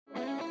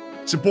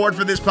Support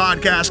for this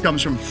podcast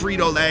comes from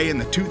Frito-Lay and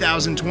the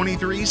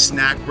 2023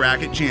 Snack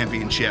Bracket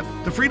Championship.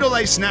 The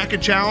Frito-Lay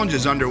Snack-It Challenge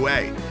is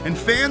underway, and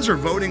fans are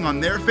voting on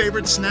their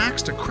favorite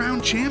snacks to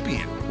crown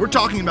champion. We're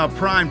talking about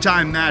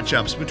prime-time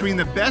matchups between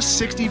the best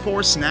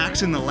 64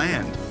 snacks in the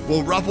land.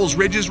 Will Ruffles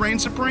Ridges reign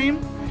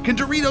supreme? Can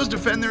Doritos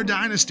defend their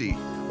dynasty?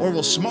 Or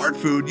will Smart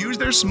Food use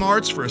their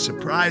smarts for a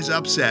surprise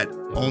upset?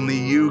 Only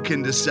you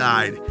can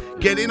decide.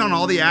 Get in on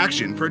all the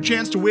action for a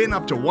chance to win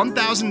up to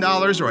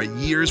 $1,000 or a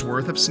year's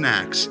worth of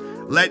snacks.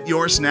 Let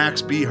your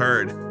snacks be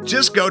heard.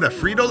 Just go to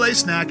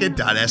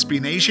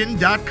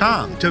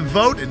fritolaysnacket.sbnation.com to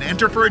vote and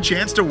enter for a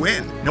chance to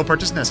win. No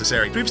purchase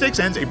necessary. Sweepstakes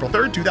ends April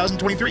 3rd,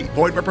 2023.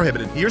 Void where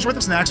prohibited. Year's worth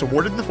of snacks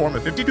awarded in the form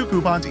of 52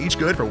 coupons, each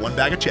good for one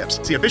bag of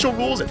chips. See official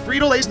rules at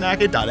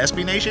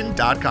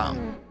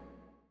fritolaysnacket.sbnation.com.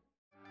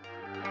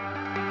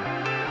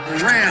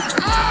 Durant.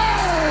 Oh!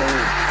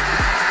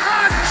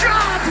 A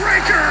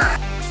jawbreaker!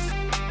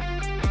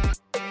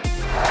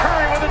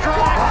 Curry with a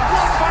drive.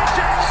 Blocked by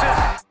Jackson.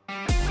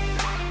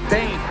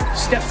 Bane,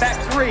 step back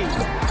three.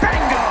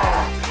 Bingo!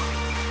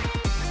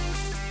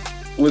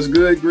 What's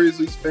good,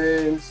 Grizzlies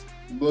fans,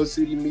 Blood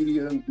City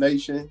Media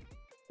Nation,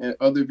 and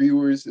other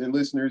viewers and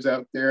listeners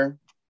out there?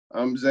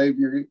 I'm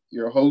Xavier,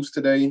 your host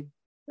today,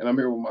 and I'm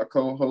here with my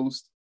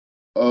co-host,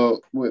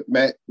 with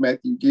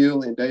Matthew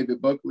Gill and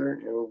David Buckler,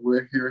 and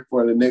we're here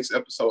for the next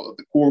episode of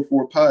the Core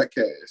 4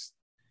 podcast.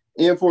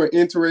 And for an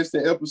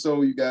interesting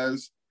episode, you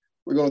guys,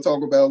 we're going to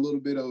talk about a little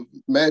bit of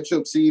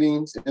matchup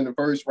seedings in the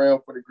first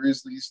round for the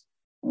Grizzlies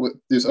with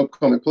this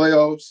upcoming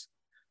playoffs,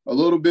 a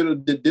little bit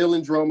of the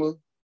Dillon drama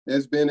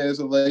that's been as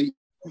of late.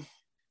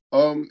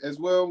 As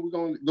well, we're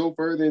going to go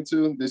further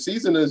into the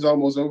season is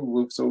almost over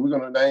with, so we're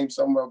going to name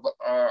some of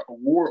our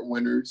award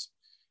winners.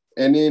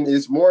 And then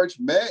it's March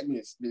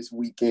Madness this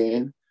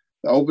weekend,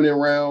 the opening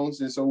rounds.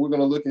 And so we're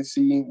going to look and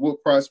see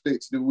what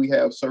prospects do we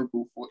have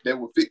circled that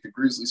will fit the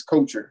Grizzlies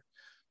culture.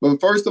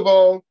 But first of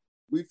all,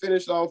 we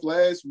finished off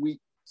last week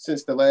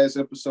since the last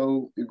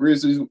episode. The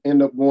Grizzlies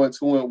end up going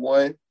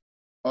 2-1.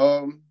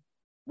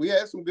 We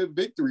had some good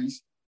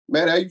victories.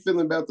 Matt, how you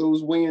feeling about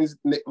those wins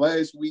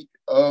last week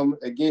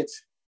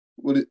against,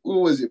 what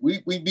was it?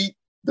 We beat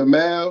the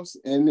Mavs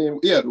and then,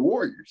 the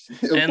Warriors.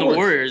 And the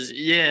Warriors,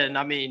 yeah. And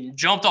I mean,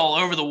 jumped all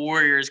over the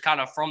Warriors kind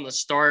of from the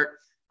start.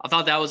 I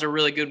thought that was a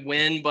really good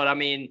win. But I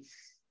mean,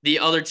 the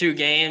other two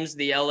games,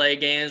 the LA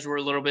games, were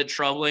a little bit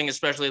troubling,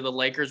 especially the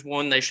Lakers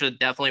one. They should have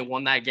definitely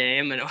won that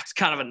game. And it was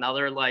kind of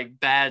another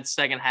bad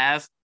second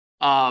half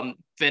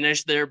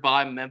finish there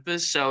by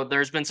Memphis. So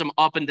there's been some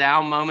up and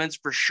down moments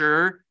for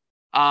sure.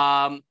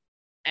 And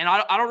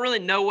I don't really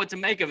know what to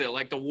make of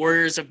it. The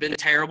Warriors have been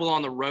terrible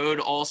on the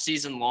road all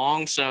season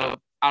long. So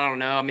I don't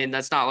know. I mean,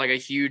 that's not a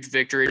huge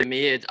victory to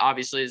me. It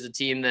obviously is a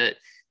team that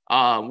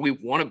we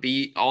want to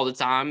beat all the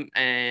time.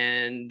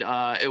 And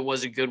it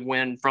was a good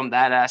win from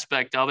that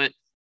aspect of it.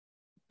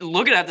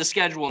 Looking at the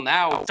schedule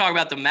now, we'll talk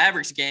about the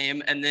Mavericks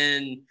game. And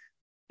then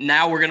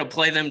now we're going to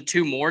play them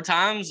two more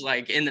times,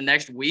 in the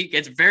next week.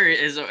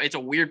 It's a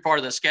weird part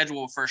of the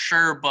schedule for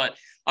sure, but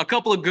a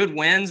couple of good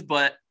wins,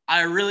 but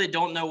I really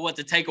don't know what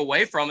to take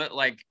away from it.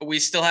 We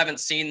still haven't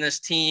seen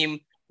this team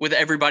with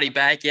everybody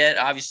back yet,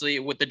 obviously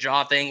with the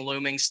jaw thing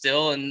looming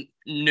still, and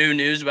new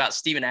news about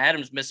Steven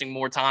Adams missing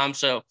more time.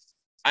 So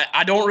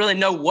I don't really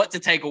know what to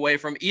take away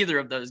from either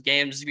of those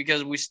games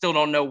because we still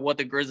don't know what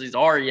the Grizzlies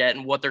are yet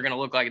and what they're going to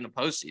look like in the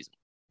postseason.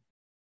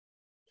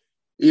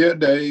 Yeah,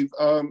 Dave.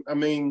 I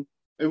mean,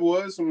 it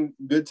was some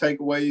good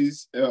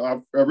takeaways. I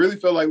really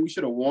felt like we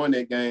should have won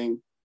that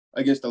game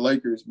against the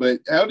Lakers. But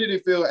how did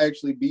it feel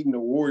actually beating the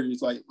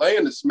Warriors,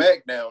 laying the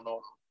smack down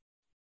on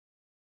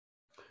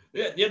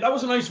them? Yeah, that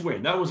was a nice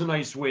win.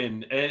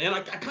 And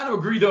I kind of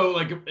agree, though.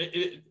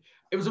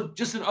 It was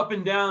just an up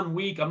and down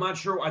week. I'm not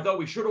sure. I thought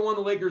we should have won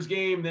the Lakers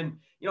game. Then,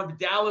 the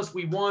Dallas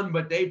we won,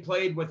 but they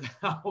played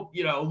without,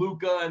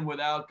 Luka and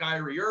without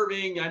Kyrie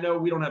Irving. I know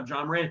we don't have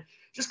John Morant.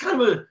 Just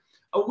kind of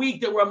a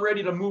week that I'm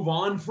ready to move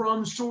on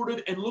from, sort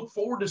of, and look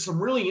forward to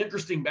some really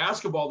interesting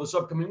basketball this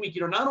upcoming week.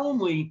 Not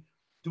only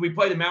do we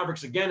play the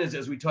Mavericks again,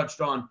 as we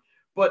touched on,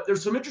 but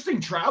there's some interesting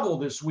travel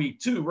this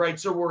week too, right?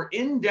 So we're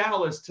in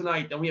Dallas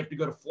tonight, then we have to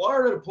go to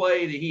Florida to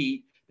play the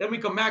Heat. Then we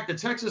come back to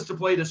Texas to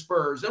play the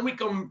Spurs. Then we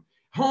come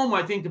home,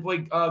 I think, to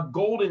play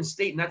Golden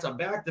State, and that's a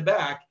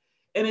back-to-back.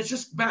 And it's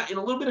just in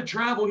a little bit of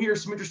travel here,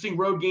 some interesting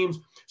road games.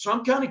 So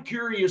I'm kind of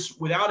curious,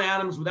 without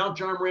Adams, without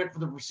John Morant for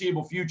the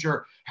foreseeable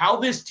future, how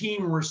this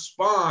team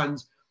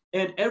responds.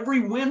 And every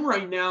win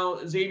right now,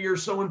 Xavier,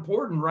 is so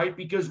important, right?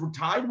 Because we're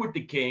tied with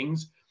the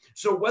Kings.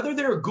 So whether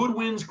they're good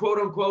wins, quote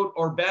unquote,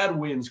 or bad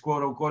wins,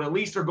 quote unquote, at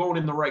least they're going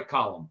in the right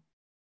column.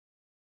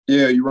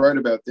 Yeah, you're right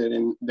about that.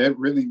 And that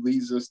really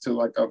leads us to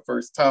our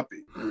first topic.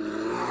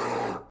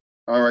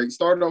 All right,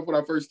 starting off with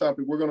our first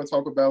topic, we're going to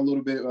talk about a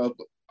little bit of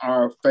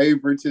our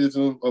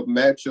favoritism of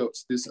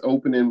matchups this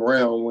opening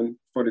round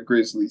for the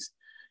Grizzlies.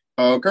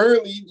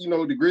 Currently,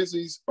 the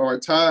Grizzlies are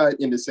tied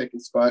in the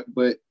second spot,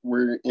 but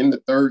we're in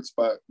the third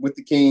spot with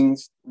the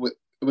Kings with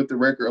the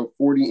record of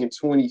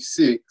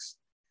 40-26.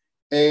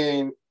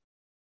 And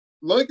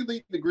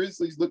luckily, the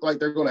Grizzlies look like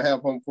they're going to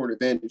have home court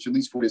advantage, at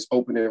least for this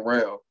opening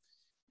round.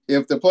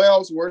 If the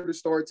playoffs were to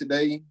start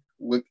today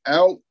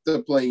without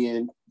the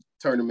play-in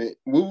tournament,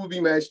 we would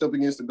be matched up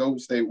against the Golden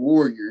State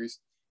Warriors.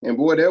 And,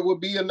 boy, that would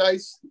be a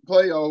nice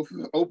playoff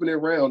opening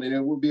round, and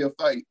it would be a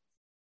fight.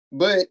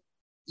 But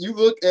you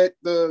look at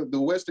the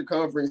Western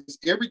Conference,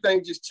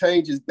 everything just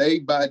changes day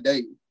by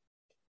day.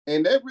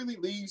 And that really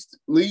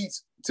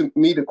leads to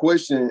me the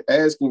question,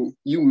 asking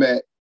you,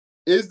 Matt,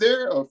 is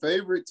there a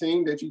favorite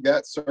team that you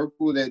got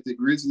circled that the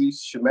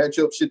Grizzlies should match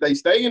up? Should they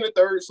stay in the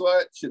third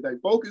slot? Should they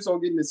focus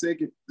on getting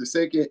the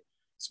second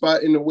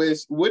spot in the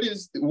West? What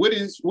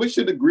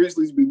should the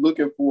Grizzlies be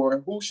looking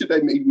for? Who should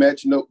they be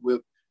matching up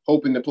with,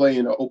 hoping to play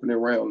in the opening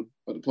round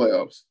of the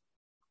playoffs?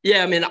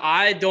 Yeah, I mean,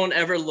 I don't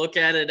ever look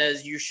at it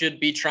as you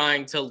should be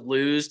trying to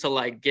lose to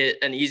like get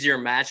an easier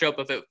matchup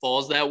if it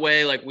falls that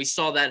way. Like we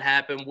saw that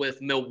happen with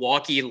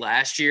Milwaukee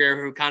last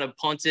year, who kind of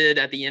punted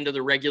at the end of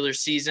the regular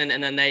season,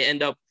 and then they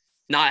end up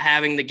not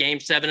having the game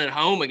 7 at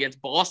home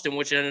against Boston,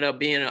 which ended up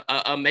being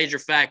a major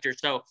factor.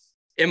 So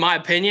in my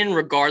opinion,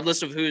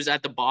 regardless of who's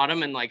at the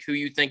bottom and like who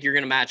you think you're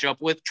going to match up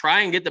with,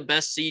 try and get the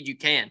best seed you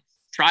can.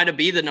 Try to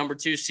be the number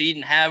 2 seed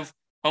and have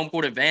home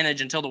court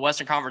advantage until the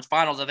Western Conference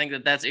Finals. I think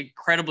that that's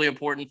incredibly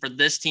important for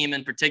this team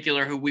in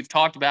particular, who we've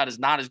talked about is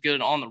not as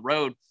good on the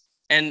road.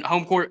 And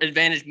home court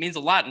advantage means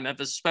a lot in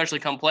Memphis, especially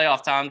come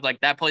playoff times.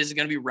 Like that place is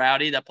going to be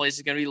rowdy. That place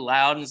is going to be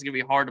loud, and it's going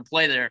to be hard to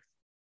play there.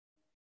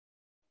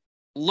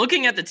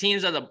 Looking at the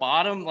teams at the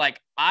bottom, like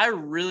I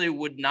really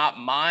would not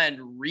mind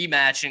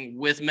rematching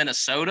with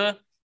Minnesota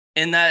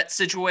in that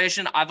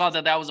situation. I thought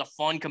that was a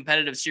fun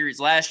competitive series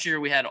last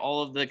year. We had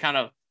all of the kind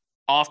of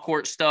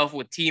off-court stuff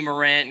with T.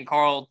 Morant and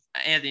Karl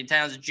Anthony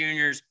Towns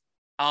Jr.'s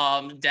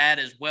dad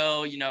as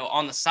well,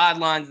 on the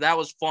sidelines. That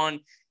was fun.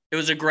 It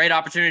was a great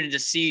opportunity to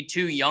see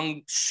 2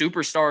 young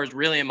superstars,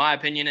 really, in my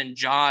opinion, and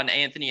John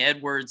Anthony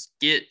Edwards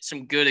get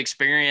some good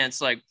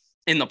experience like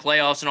in the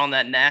playoffs and on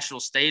that national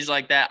stage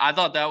like that. I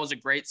thought that was a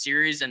great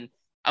series. And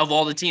of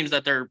all the teams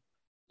that they're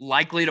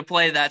likely to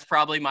play, that's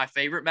probably my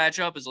favorite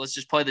matchup is let's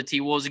just play the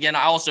T-Wolves again.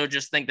 I also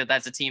just think that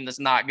that's a team that's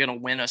not going to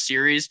win a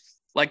series.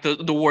 Like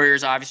the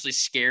Warriors obviously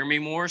scare me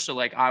more. So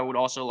like I would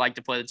also like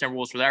to play the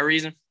Timberwolves for that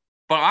reason.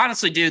 But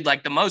honestly, dude,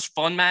 like the most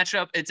fun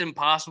matchup, it's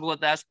impossible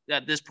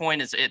at this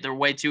point. They're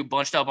way too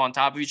bunched up on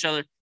top of each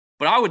other.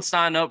 But I would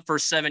sign up for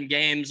 7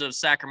 games of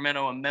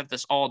Sacramento and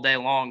Memphis all day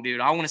long, dude.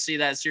 I want to see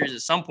that series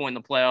at some point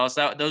in the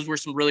playoffs. Those were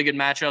some really good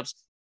matchups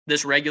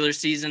this regular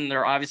season.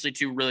 They're obviously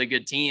 2 really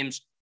good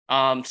teams.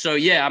 So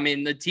yeah, I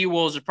mean, the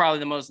T-Wolves are probably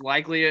the most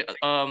likely,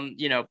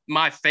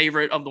 my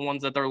favorite of the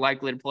ones that they're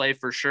likely to play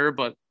for sure.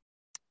 But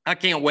I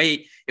can't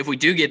wait if we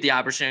do get the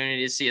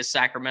opportunity to see a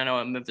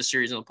Sacramento and Memphis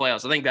series in the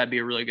playoffs. I think that'd be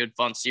a really good,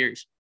 fun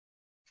series.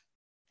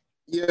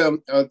 Yeah,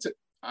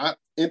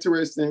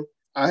 interesting.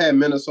 I had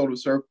Minnesota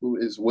circled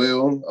as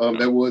well.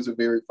 That was a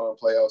very fun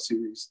playoff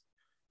series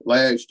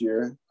last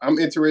year. I'm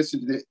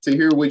interested to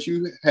hear what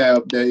you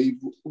have, Dave.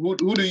 Who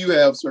do you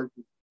have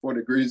circled for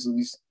the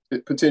Grizzlies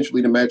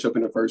potentially to match up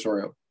in the first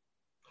round?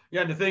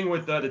 Yeah, the thing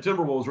with the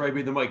Timberwolves, right,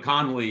 be the Mike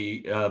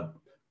Conley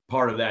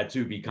part of that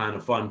too, be kind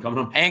of fun coming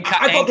up. And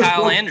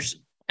Kyle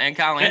Anderson. And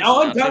Kyle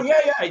Anderson.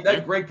 Yeah.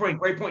 That's great point.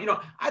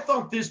 I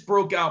thought this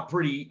broke out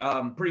pretty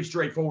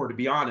straightforward, to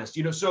be honest.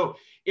 So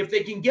if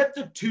they can get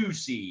the 2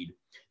 seed,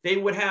 they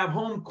would have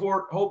home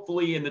court,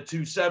 hopefully, in the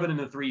 2-7 and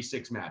the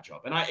 3-6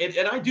 matchup. And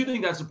I do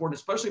think that's important,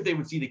 especially if they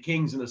would see the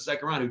Kings in the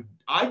second round, who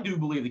I do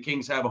believe the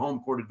Kings have a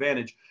home court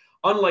advantage,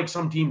 unlike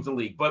some teams in the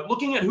league. But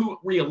looking at who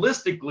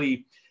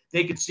realistically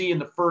they could see in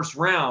the first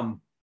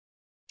round,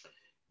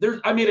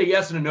 I made a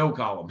yes and a no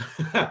column.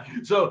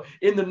 So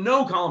in the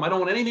no column, I don't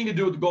want anything to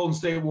do with the Golden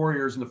State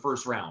Warriors in the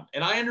first round.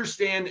 And I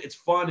understand it's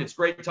fun. It's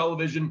great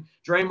television.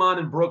 Draymond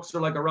and Brooks are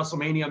like a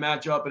WrestleMania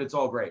matchup, and it's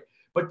all great.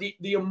 But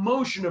the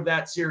emotion of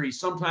that series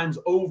sometimes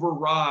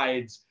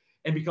overrides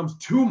and becomes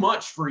too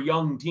much for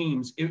young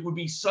teams. It would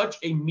be such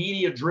a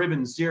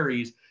media-driven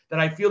series that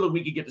I feel that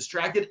we could get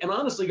distracted. And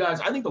honestly, guys,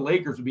 I think the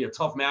Lakers would be a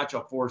tough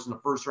matchup for us in the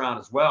first round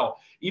as well,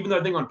 even though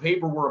I think on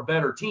paper we're a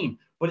better team.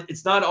 But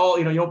it's not all,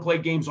 you don't play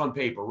games on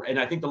paper. And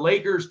I think the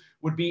Lakers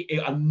would be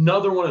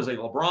another one as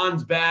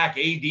LeBron's back,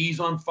 AD's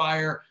on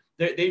fire.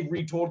 They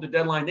retooled the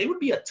deadline. They would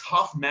be a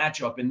tough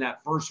matchup in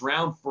that first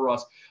round for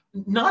us.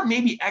 Not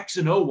maybe X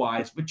and O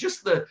wise, but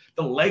just the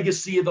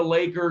legacy of the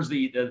Lakers,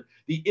 the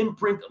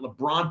imprint that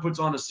LeBron puts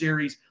on a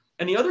series.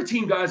 And the other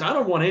team, guys, I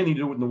don't want anything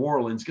to do with New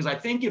Orleans, because I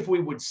think if we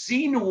would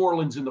see New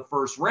Orleans in the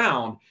first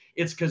round,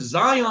 it's because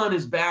Zion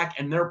is back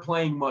and they're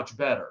playing much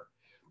better.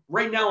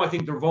 Right now, I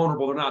think they're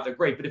vulnerable. They're not that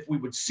great. But if we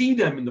would see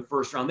them in the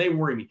first round, they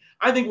worry me.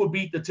 I think we'll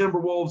beat the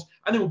Timberwolves.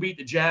 I think we'll beat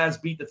the Jazz,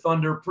 beat the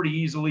Thunder pretty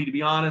easily, to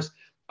be honest.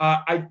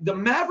 The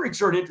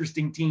Mavericks are an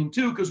interesting team,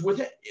 too, because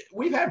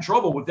we've had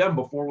trouble with them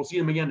before. We'll see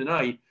them again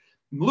tonight.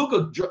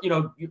 Luka,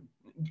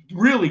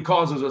 really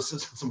causes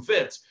us some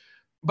fits.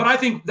 But I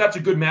think that's a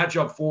good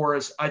matchup for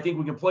us. I think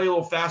we can play a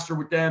little faster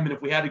with them. And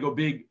if we had to go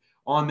big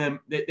on them,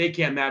 they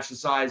can't match the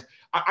size.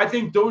 I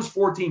think those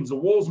 4 teams, the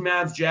Wolves,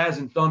 Mavs, Jazz,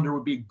 and Thunder,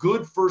 would be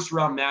good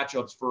first-round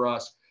matchups for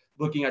us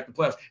looking at the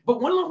playoffs. But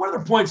one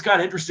other point's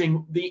kind of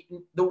interesting.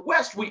 The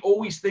West we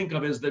always think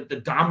of as the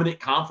dominant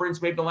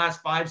conference, maybe the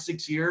last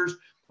 5-6 years.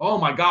 Oh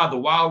my God, the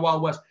Wild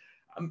Wild West.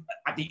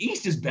 The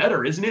East is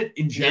better, isn't it?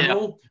 In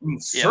general, I mean,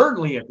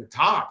 certainly at the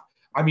top.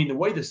 I mean, the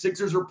way the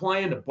Sixers are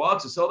playing, the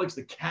Bucks, the Celtics,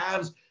 the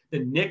Cavs, the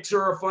Knicks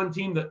are a fun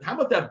team. How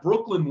about that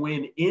Brooklyn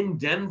win in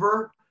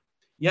Denver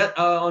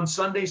on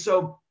Sunday?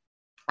 So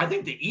I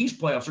think the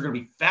East playoffs are going to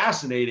be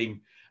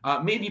fascinating.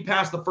 Maybe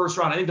past the first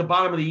round. I think the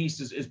bottom of the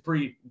East is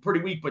pretty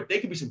weak, but they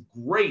could be some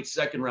great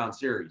second round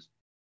series.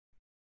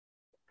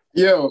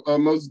 Yeah,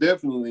 most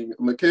definitely.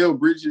 Mikal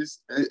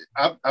Bridges,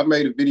 I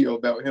made a video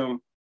about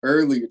him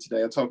earlier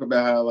today. I talk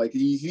about how like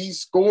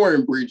he's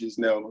scoring Bridges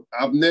now.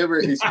 I've never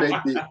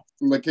expected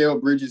Mikal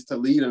Bridges to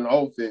lead an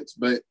offense,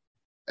 but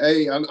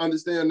hey, I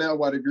understand now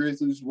why the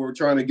Grizzlies were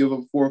trying to give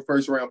up 4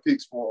 first-round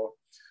picks for him.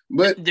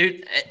 But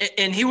dude,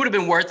 and he would have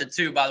been worth it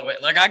too, by the way.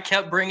 Like I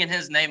kept bringing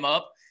his name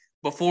up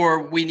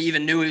before we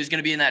even knew he was going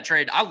to be in that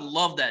trade. I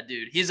love that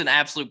dude. He's an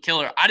absolute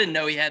killer. I didn't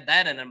know he had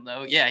that in him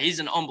though. Yeah, he's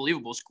an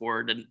unbelievable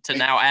scorer to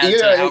now add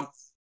to how.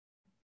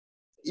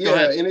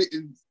 And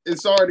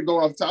it's sorry to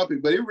go off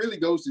topic, but it really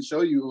goes to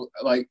show you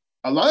like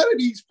a lot of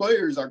these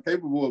players are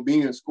capable of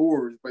being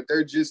scorers, but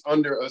they're just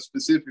under a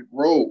specific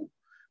role.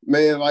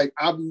 Man, like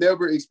I've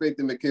never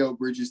expected Mikal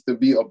Bridges to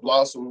be a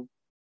blossom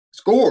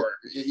scorer.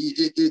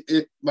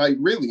 It like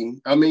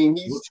really. I mean,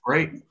 he's looks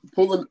great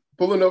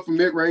pulling up from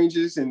mid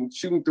ranges and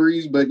shooting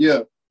threes. But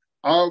yeah,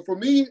 for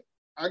me,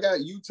 I got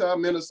Utah,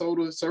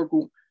 Minnesota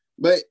circled,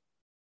 but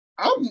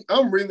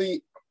I'm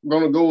really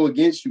gonna go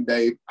against you,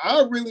 Dave.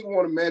 I really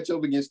want to match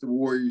up against the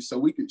Warriors so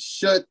we could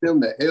shut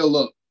them the hell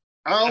up.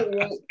 I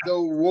want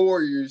the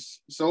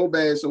Warriors so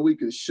bad so we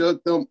could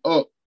shut them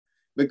up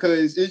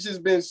because it's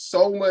just been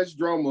so much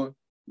drama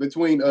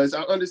between us.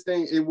 I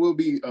understand it will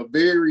be a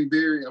very,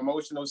 very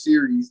emotional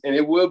series, and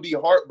it will be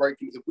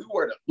heartbreaking if we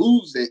were to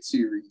lose that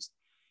series.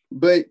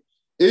 But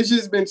it's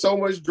just been so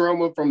much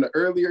drama from the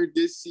earlier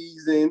this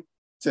season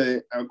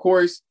to, of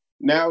course,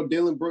 now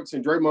Dillon Brooks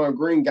and Draymond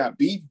Green got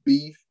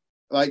beef.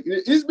 Like,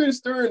 it's been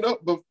stirring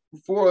up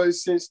before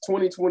us since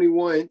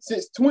 2021.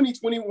 Since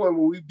 2021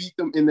 when we beat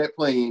them in that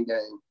play-in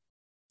game.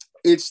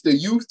 It's the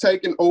youth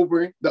taking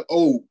over the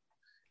old.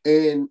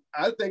 And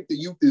I think the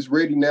youth is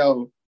ready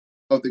now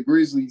of the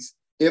Grizzlies.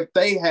 If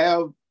they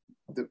have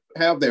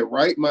their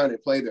right mind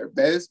and play their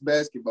best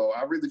basketball,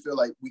 I really feel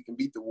like we can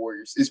beat the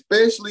Warriors,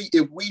 especially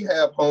if we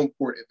have home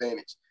court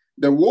advantage.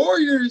 The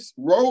Warriors'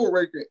 road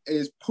record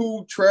is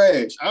poo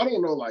trash. I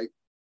don't know, like,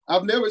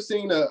 I've never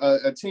seen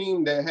a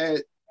team that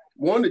had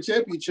won the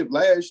championship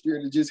last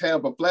year to just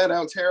have a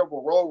flat-out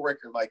terrible road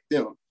record like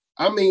them.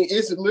 I mean,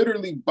 it's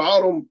literally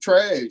bottom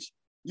trash.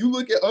 You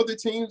look at other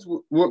teams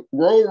with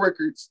road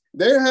records,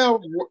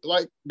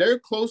 they're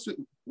close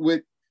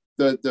with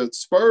the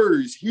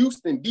Spurs,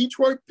 Houston,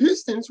 Detroit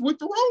Pistons with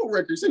the road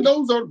records, and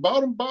those are the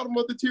bottom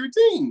of the tier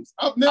teams.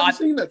 I've never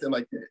seen nothing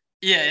like that.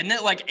 Yeah, isn't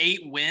it like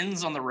 8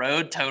 wins on the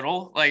road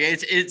total? Like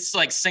it's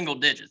like single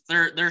digits.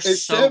 They're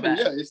it's so 7, bad.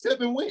 Yeah, it's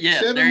 7 wins.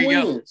 Yeah, 7 there you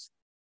wins.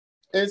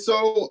 Go. And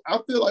so I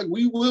feel like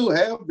we will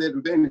have that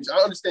advantage. I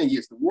understand,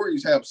 yes, the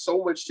Warriors have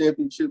so much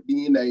championship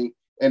DNA,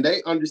 and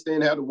they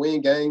understand how to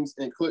win games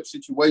in clutch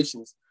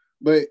situations.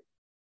 But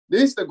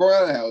this is the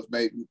grindhouse,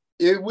 baby.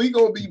 If we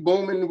gonna be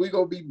booming, we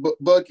gonna be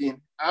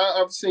bucking.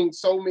 I've seen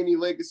so many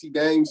legacy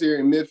games here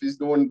in Memphis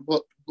during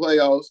the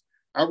playoffs.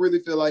 I really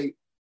feel like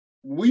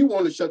we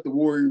want to shut the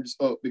Warriors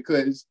up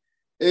because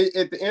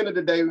at the end of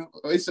the day,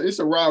 it's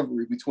a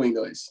rivalry between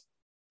us.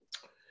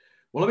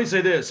 Well, let me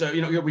say this.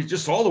 We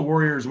just saw the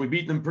Warriors and we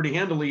beat them pretty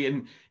handily,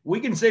 and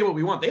we can say what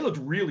we want. They looked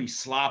really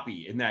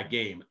sloppy in that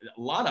game.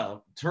 A lot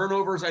of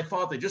turnovers, I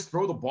thought. They just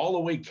throw the ball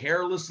away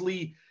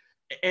carelessly,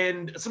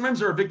 and sometimes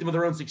they're a victim of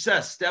their own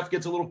success. Steph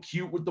gets a little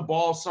cute with the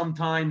ball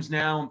sometimes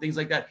now and things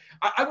like that.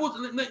 I will,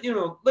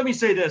 let me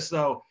say this,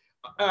 though.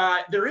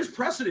 There is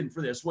precedent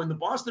for this. When the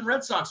Boston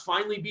Red Sox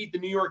finally beat the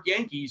New York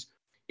Yankees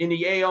in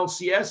the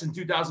ALCS in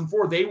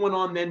 2004, they went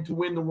on then to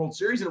win the World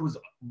Series, and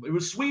it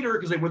was sweeter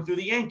because they went through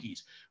the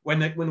Yankees.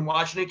 When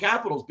Washington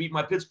Capitals beat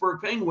my Pittsburgh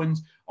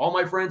Penguins, all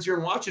my friends here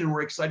in Washington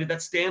were excited.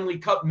 That Stanley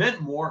Cup meant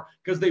more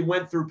because they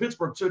went through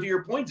Pittsburgh. So to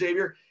your point,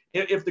 Xavier,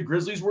 if the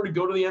Grizzlies were to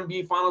go to the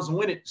NBA Finals and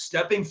win it,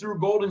 stepping through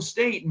Golden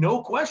State,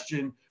 no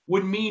question,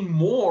 would mean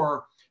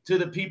more to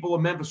the people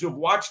of Memphis who have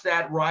watched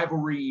that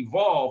rivalry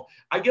evolve.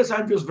 I guess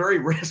I'm just very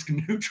risk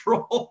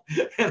neutral,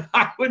 and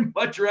I'd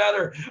much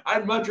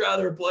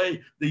rather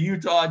play the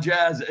Utah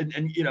Jazz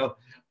and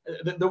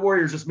the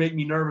Warriors just make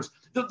me nervous.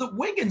 The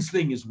Wiggins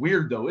thing is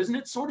weird though, isn't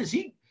it?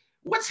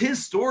 What's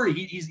his story?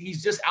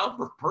 He's just out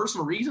for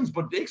personal reasons,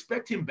 but they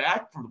expect him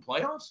back for the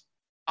playoffs.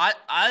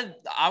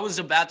 I was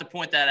about to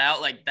point that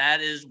out. Like that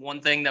is one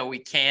thing that we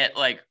can't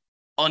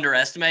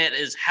underestimate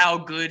is how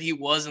good he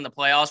was in the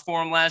playoffs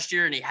for him last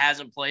year, and he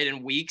hasn't played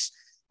in weeks.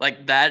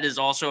 Like that is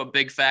also a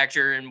big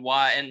factor in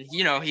why. And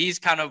he's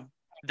kind of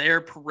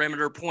their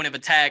perimeter point of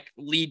attack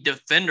lead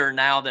defender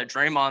now that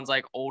Draymond's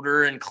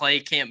older and Clay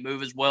can't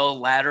move as well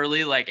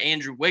laterally. Like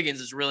Andrew Wiggins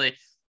is really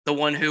the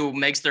one who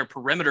makes their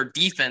perimeter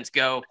defense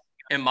go,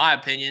 in my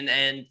opinion.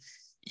 And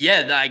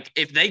Yeah, like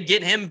if they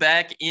get him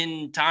back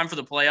in time for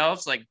the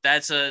playoffs, like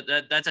that's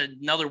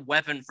another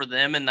weapon for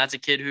them, and that's a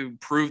kid who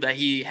proved that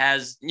he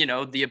has,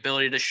 the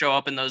ability to show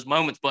up in those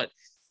moments. But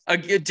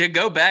to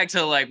go back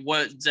to like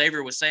what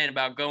Xavier was saying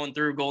about going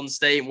through Golden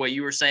State and what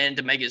you were saying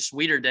to make it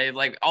sweeter, Dave,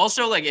 like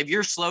also like if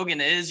your slogan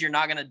is you're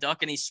not going to duck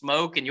any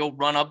smoke and you'll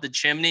run up the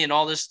chimney and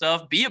all this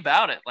stuff, be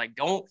about it. Like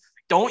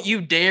don't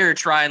you dare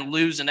try and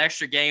lose an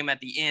extra game at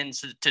the end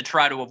to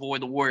try to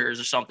avoid the Warriors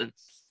or something.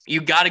 You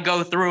got to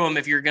go through them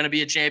if you're going to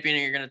be a champion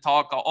and you're going to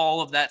talk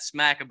all of that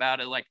smack about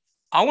it. Like,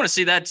 I want to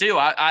see that too.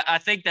 I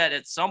think that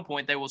at some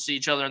point they will see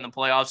each other in the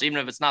playoffs, even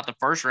if it's not the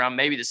first round,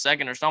 maybe the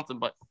second or something.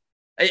 But,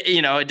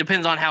 it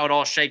depends on how it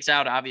all shakes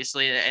out,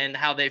 obviously, and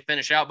how they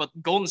finish out. But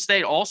Golden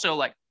State also,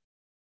 like,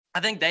 I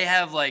think they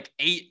have like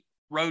 8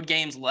 road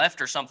games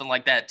left or something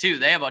like that too.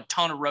 They have a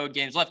ton of road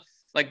games left.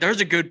 Like,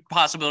 there's a good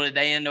possibility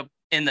they end up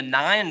in the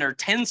 9 or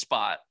 10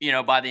 spot,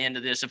 by the end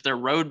of this if their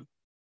road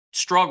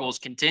struggles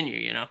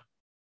continue,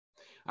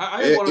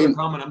 I have one other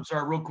comment. I'm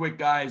sorry, real quick,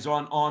 guys,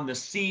 on the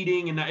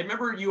seeding. And I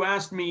remember you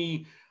asked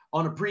me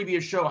on a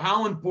previous show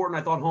how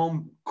important I thought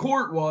home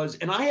court was.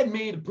 And I had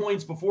made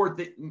points before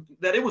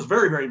that it was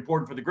very, very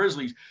important for the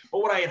Grizzlies.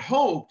 But what I had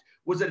hoped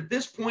was that at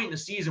this point in the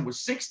season with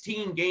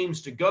 16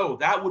 games to go,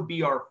 that would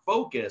be our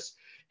focus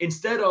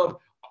instead of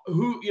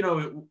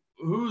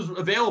who's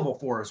available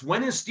for us.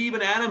 When is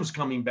Steven Adams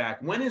coming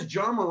back? When is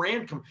John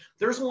Morant coming?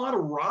 There's a lot of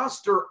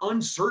roster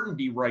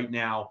uncertainty right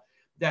now.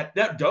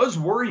 That does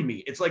worry me.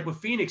 It's like with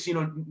Phoenix,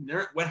 how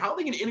are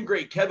they going to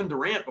integrate Kevin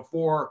Durant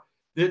before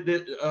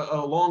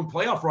a long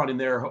playoff run in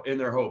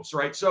their hopes,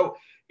 right? So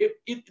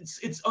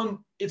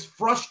it's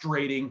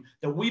frustrating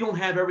that we don't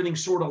have everything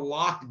sort of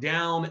locked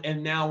down,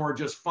 and now we're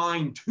just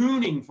fine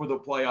tuning for the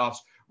playoffs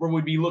where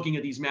we'd be looking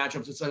at these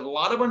matchups. It's a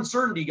lot of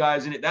uncertainty,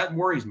 guys, and that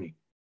worries me.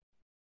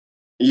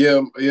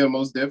 Yeah,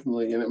 most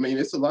definitely. And I mean,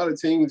 it's a lot of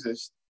teams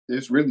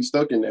that's really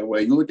stuck in that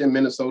way. You look at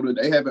Minnesota,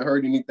 they haven't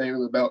heard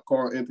anything about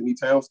Karl Anthony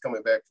Towns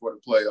coming back for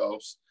the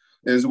playoffs.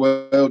 As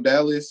well,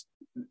 Dallas,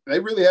 they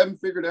really haven't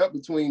figured out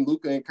between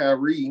Luka and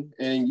Kyrie,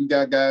 and you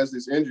got guys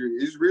that's injured.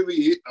 It's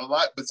really a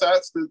lot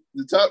besides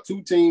the top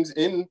 2 teams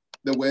in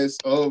the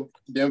West of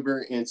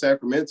Denver and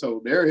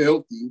Sacramento. They're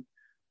healthy.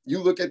 You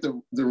look at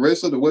the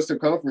rest of the Western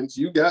Conference,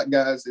 you got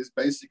guys that's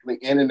basically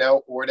in and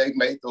out, or they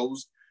make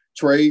those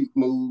trade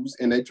moves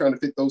and they trying to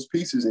fit those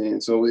pieces in.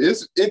 So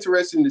it's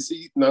interesting to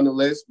see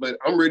nonetheless, but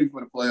I'm ready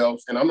for the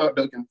playoffs and I'm not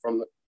ducking from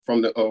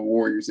the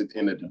Warriors at the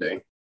end of the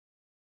day.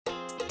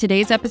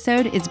 Today's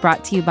episode is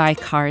brought to you by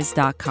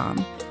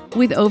Cars.com.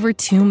 With over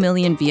 2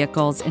 million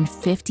vehicles and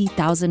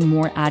 50,000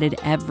 more added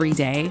every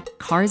day,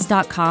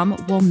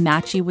 Cars.com will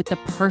match you with the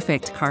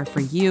perfect car for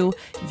you,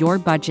 your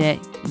budget,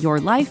 your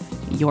life,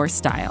 your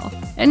style.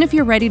 And if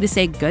you're ready to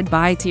say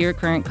goodbye to your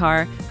current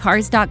car,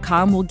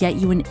 Cars.com will get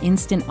you an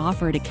instant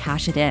offer to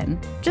cash it in.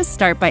 Just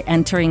start by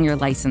entering your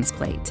license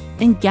plate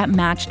and get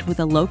matched with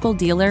a local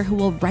dealer who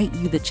will write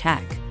you the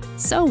check.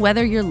 So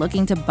whether you're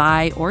looking to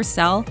buy or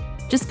sell,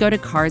 just go to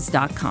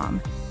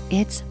Cars.com.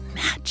 It's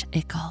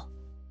magical.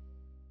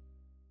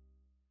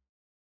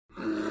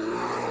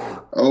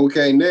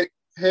 Okay,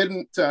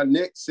 heading to our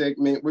next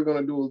segment, we're going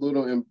to do a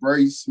little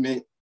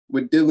embracement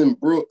with Dillon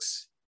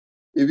Brooks.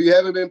 If you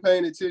haven't been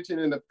paying attention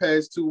in the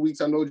past 2 weeks,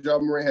 I know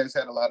John Morant has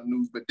had a lot of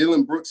news, but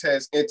Dillon Brooks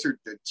has entered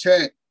the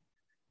chat.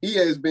 He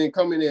has been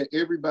coming at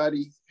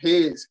everybody's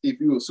heads if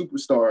you're a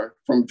superstar,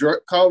 from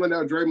calling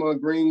out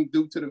Draymond Green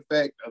due to the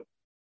fact of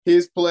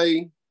his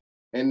play.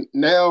 And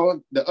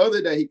now the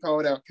other day he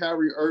called out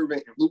Kyrie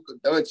Irving and Luka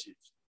Doncic.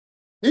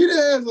 He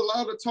has a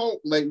lot of talk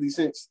lately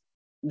since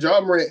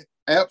John Morant's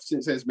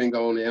absence has been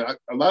going in.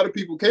 A lot of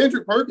people,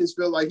 Kendrick Perkins,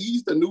 feel like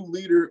he's the new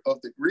leader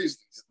of the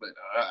Grizzlies, but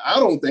I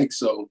don't think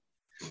so.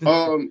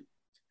 I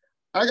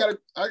gotta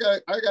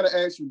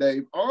ask you,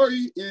 Dave.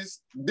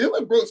 Is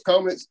Dillon Brooks'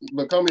 comments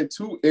becoming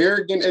too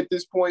arrogant at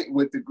this point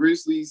with the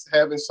Grizzlies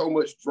having so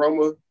much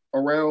drama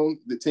around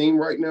the team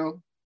right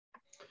now?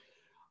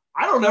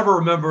 I don't ever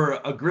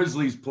remember a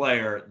Grizzlies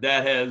player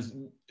that has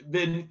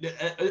been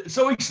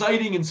so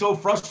exciting and so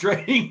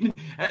frustrating,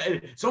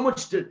 so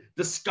much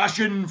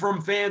discussion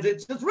from fans.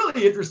 It's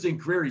really interesting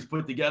career he's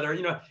put together,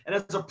 and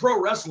as a pro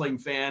wrestling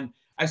fan,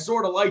 I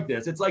sort of like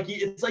this. It's like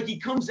he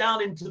comes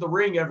down into the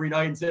ring every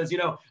night and says,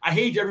 I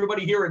hate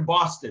everybody here in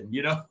Boston,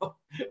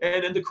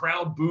 and then the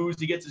crowd boos.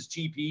 He gets his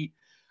cheap heat.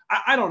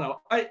 I don't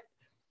know.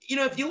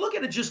 If you look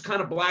at it just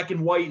kind of black and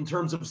white in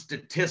terms of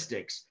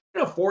statistics,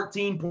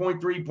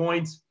 14.3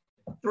 points,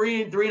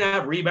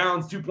 3.5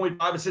 rebounds,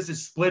 2.5 assists.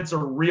 His splits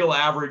are real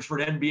average for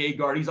an NBA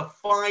guard. He's a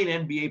fine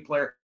NBA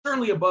player,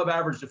 certainly above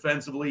average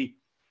defensively.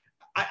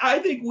 I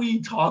think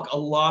we talk a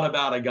lot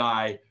about a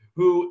guy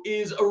who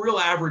is a real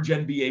average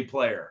NBA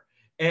player.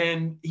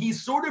 And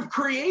he's sort of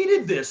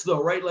created this,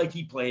 though, right? Like,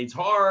 he plays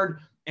hard,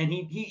 and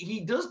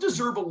he does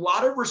deserve a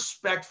lot of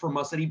respect from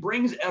us, that he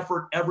brings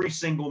effort every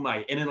single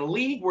night. And in a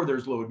league where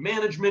there's load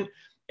management,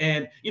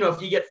 and,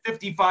 if you get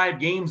 55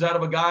 games out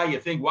of a guy, you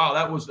think, wow,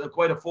 that was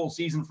quite a full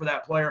season for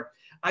that player.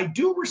 I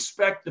do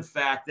respect the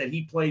fact that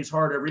he plays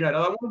hard every night.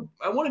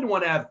 I wanted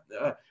to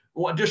have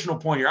additional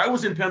point here. I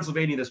was in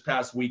Pennsylvania this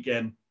past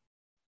weekend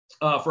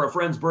for a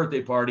friend's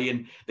birthday party,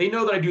 and they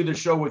know that I do this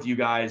show with you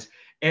guys.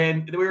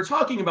 And we were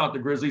talking about the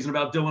Grizzlies and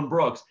about Dillon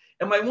Brooks.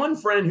 And my one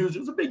friend who's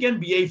a big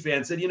NBA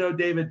fan said,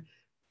 David,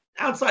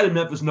 outside of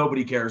Memphis,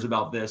 nobody cares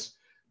about this.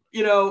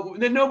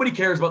 Nobody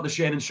cares about the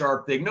Shannon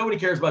Sharpe thing. Nobody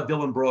cares about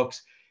Dillon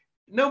Brooks.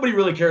 Nobody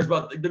really cares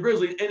about the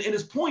Grizzlies. And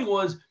his point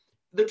was,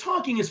 the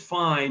talking is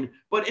fine,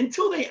 but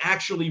until they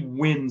actually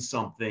win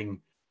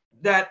something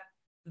that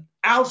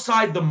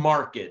outside the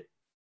market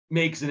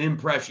makes an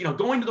impression,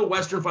 going to the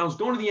Western Finals,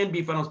 going to the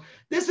NBA Finals,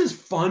 this is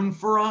fun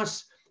for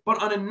us.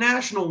 But on a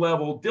national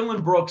level,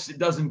 Dillon Brooks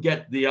doesn't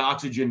get the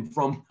oxygen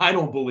from, I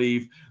don't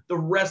believe, the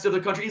rest of the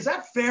country. Is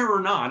that fair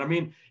or not? I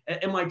mean,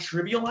 am I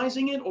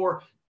trivializing it,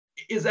 or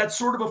is that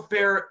sort of a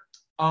fair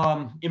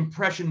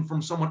impression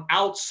from someone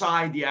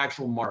outside the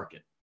actual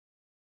market?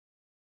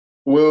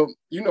 Well,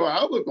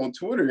 I look on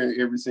Twitter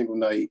every single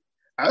night.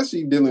 I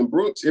see Dillon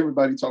Brooks.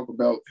 Everybody talk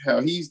about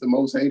how he's the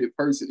most hated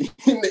person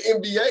in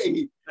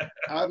the NBA.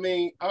 I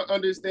mean, I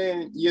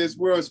understand, yes,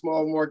 we're a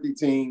small market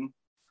team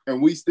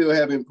and we still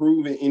haven't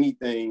proven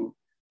anything.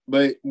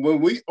 But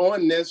when we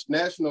on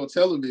national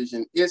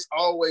television, it's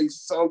always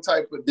some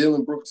type of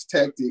Dillon Brooks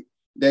tactic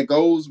that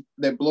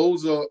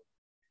blows up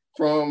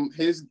from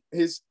his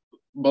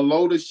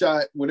below the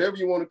shot, whatever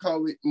you want to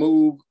call it,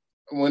 move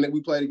when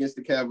we played against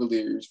the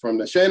Cavaliers, from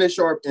the Shannon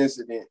Sharpe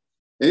incident.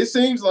 It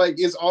seems like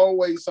it's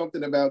always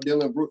something about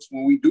Dillon Brooks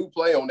when we do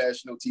play on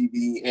national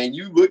TV. And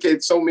you look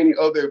at so many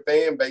other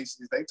fan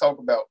bases, they talk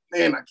about,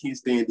 man, I can't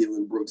stand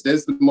Dillon Brooks.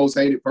 That's the most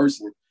hated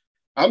person.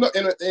 And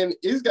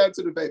it's got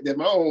to the fact that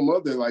my own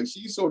mother, like,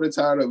 she's sort of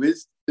tired of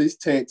his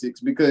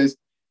tactics, because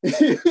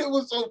it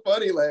was so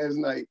funny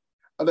the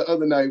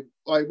other night.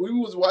 Like, we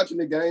was watching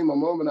the game, my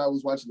mom and I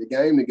was watching the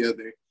game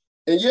together.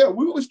 And yeah,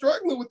 we were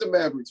struggling with the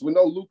Mavericks with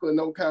no Luka,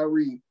 no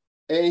Kyrie.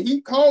 And he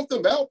called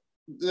them out.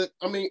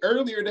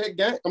 Earlier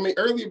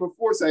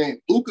before, saying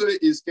Luka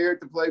is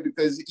scared to play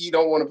because he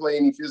don't want to play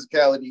any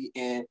physicality.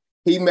 And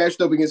he matched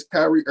up against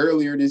Kyrie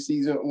earlier this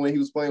season when he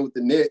was playing with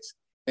the Nets,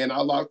 and I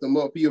locked him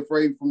up. He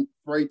afraid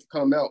to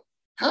come out.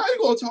 How are you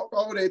going to talk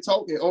all that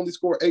talk and only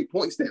score 8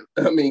 points the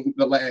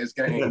last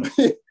game?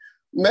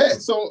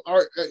 Matt, so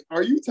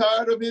are you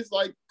tired of his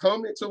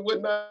comments or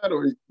whatnot,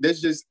 or that's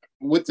just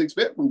what to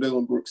expect from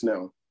Dillon Brooks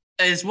now?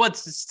 It's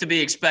what's to be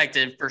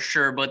expected for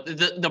sure. But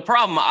the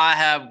problem I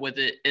have with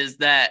it is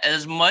that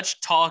as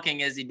much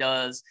talking as he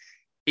does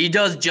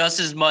just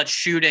as much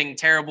shooting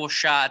terrible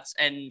shots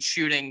and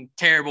shooting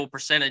terrible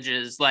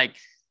percentages. Like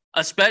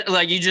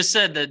you just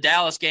said, the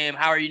Dallas game,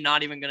 how are you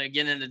not even going to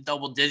get into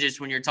double digits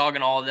when you're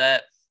talking all of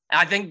that? And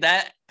I think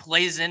that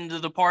plays into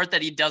the part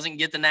that he doesn't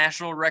get the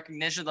national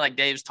recognition like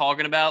Dave's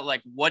talking about.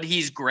 Like, what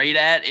he's great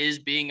at is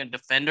being a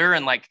defender,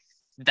 and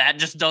that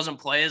just doesn't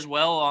play as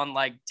well on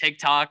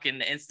TikTok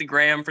and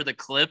Instagram for the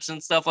clips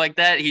and stuff like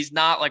that. He's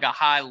not a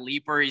high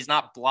leaper. He's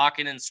not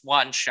blocking and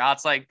swatting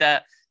shots like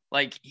that.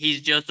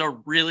 He's just a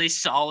really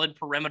solid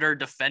perimeter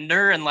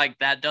defender. And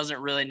that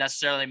doesn't really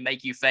necessarily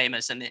make you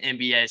famous in the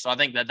NBA. So I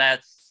think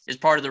that is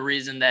part of the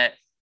reason that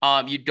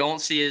you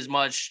don't see as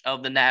much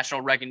of the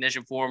national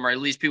recognition for him, or at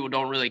least people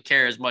don't really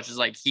care as much as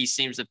he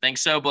seems to think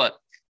so. But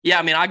yeah,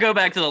 I mean, I go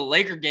back to the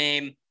Laker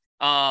game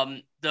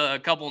a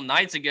couple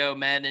nights ago,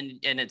 man,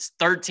 and it's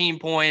 13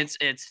 points.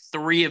 It's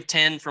 3 of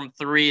 10 from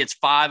 3. It's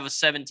 5 of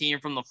 17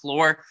 from the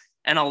floor.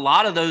 And a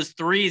lot of those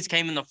threes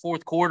came in the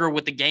fourth quarter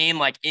with the game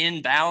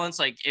in balance.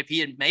 If he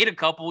had made a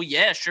couple,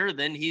 yeah, sure,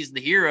 then he's the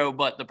hero.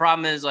 But the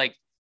problem is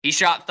he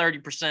shot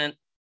 30%,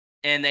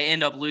 and they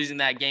end up losing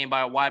that game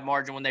by a wide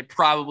margin when they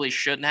probably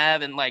shouldn't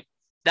have. And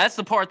that's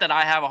the part that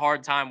I have a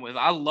hard time with.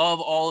 I love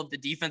all of the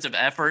defensive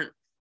effort,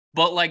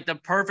 but the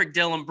perfect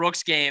Dillon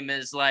Brooks game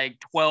is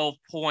 12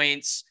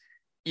 points,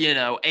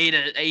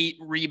 8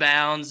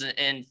 rebounds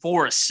and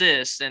 4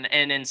 assists. And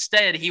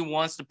instead he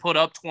wants to put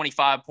up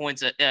 25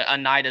 points a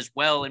night as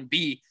well. And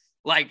be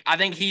I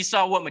think he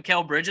saw what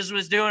Mikal Bridges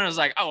was doing and was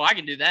like, oh, I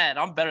can do that.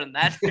 I'm better than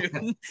that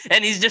dude.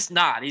 And he's just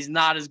not. He's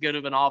not as good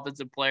of an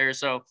offensive player.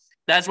 So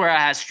that's where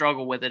I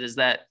struggle with it, is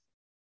that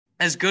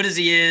as good as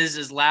he is,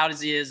 as loud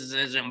as he is,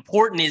 as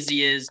important as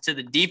he is to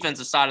the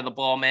defensive side of the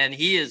ball, man,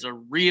 he is a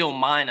real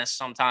minus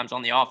sometimes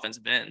on the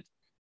offensive end.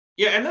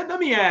 Yeah, and let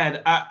me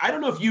add, I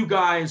don't know if you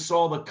guys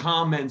saw the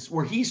comments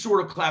where he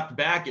sort of clapped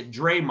back at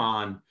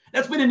Draymond.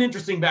 That's been an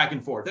interesting back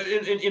and forth.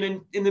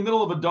 In the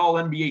middle of a dull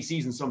NBA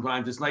season,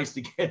 sometimes it's nice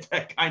to get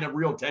that kind of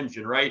real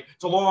tension, right?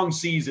 It's a long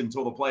season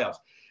until the playoffs.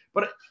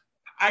 But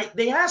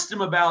they asked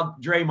him about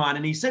Draymond,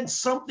 and he said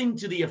something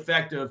to the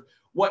effect of,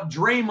 what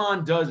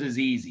Draymond does is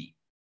easy.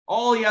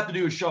 All you have to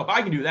do is show up.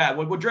 I can do that.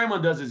 What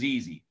Draymond does is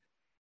easy.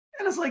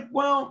 And it's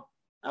well,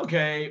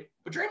 okay,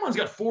 but Draymond's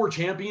got 4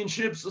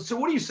 championships. So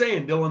what are you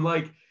saying,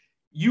 Dillon?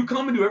 You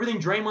come and do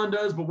everything Draymond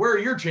does, but where are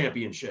your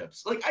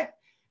championships?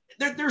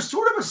 There's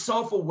sort of a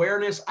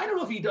self-awareness. I don't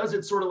know if he does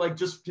it sort of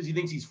just because he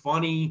thinks he's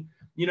funny,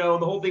 the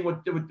whole thing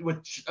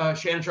with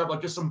Shannon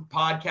Sharpe, just some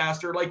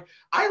podcaster.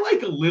 I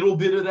like a little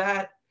bit of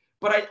that,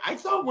 but I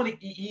thought when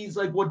he's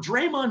what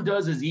Draymond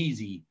does is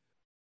easy.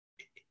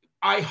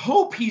 I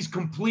hope he's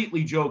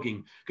completely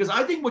joking, because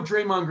I think what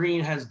Draymond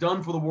Green has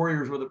done for the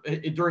Warriors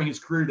during his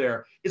career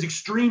there is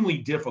extremely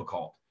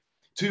difficult.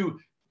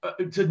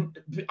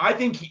 I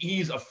think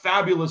he's a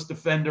fabulous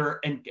defender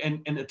and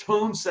a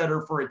tone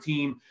setter for a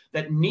team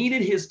that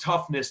needed his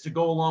toughness to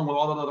go along with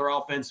all that other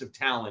offensive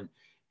talent.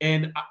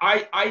 And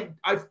I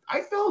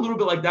felt a little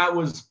bit like that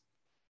was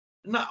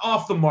not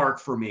off the mark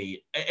for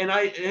me. And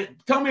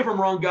tell me if I'm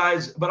wrong,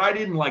 guys, but I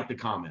didn't like the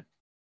comment.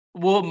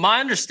 Well, my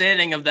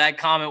understanding of that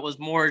comment was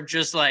more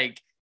just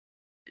like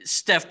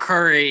Steph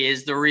Curry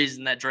is the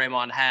reason that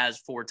Draymond has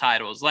 4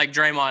 titles. Like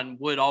Draymond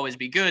would always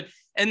be good.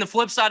 And the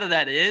flip side of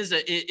that is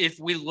if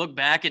we look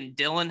back and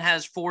Dillon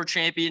has 4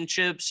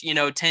 championships,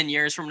 10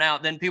 years from now,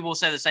 then people will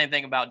say the same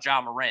thing about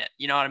Ja Morant.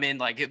 You know what I mean?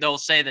 Like they'll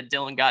say that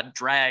Dillon got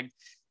dragged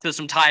to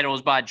some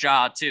titles by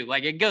Ja too.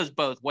 Like it goes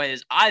both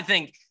ways. I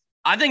think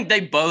they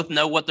both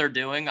know what they're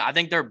doing. I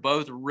think they're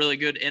both really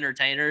good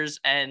entertainers,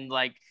 and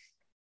like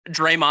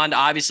Draymond,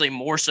 obviously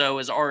more so,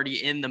 is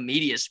already in the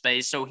media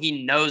space. So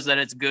he knows that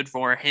it's good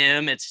for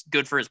him. It's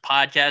good for his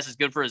podcast. It's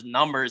good for his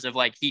numbers if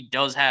like he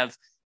does have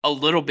a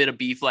little bit of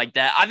beef like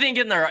that. I think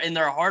in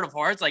their heart of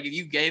hearts, like if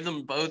you gave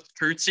them both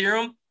truth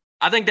serum,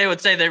 I think they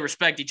would say they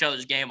respect each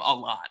other's game a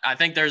lot. I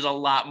think there's a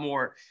lot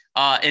more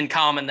in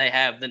common they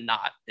have than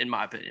not, in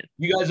my opinion.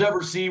 You guys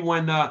ever see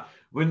when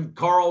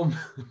Karl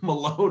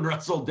Malone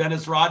wrestled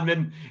Dennis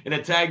Rodman in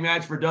a tag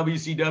match for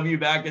WCW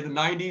back in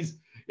the 90s?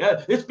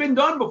 Yeah, it's been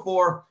done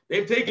before.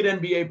 They've taken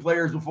NBA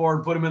players before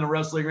and put them in a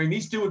wrestling ring.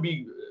 These two would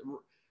be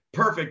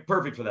perfect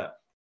for that.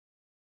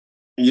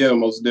 Yeah,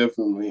 most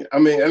definitely. I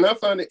mean, and I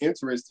find it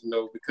interesting,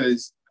 though,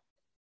 because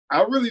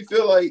I really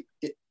feel like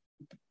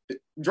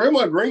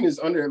Draymond Green is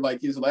under,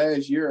 like, his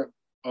last year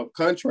of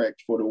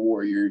contract for the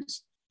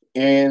Warriors.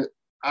 And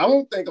I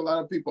don't think a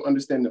lot of people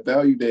understand the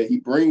value that he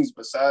brings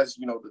besides,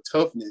 the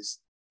toughness.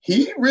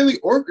 He really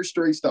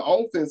orchestrates the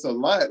offense a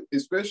lot,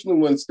 especially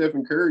when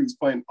Stephen Curry is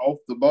playing off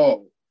the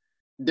ball.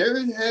 There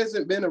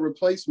hasn't been a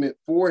replacement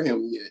for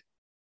him yet.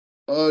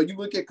 You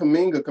look at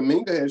Kuminga.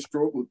 Kuminga has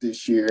struggled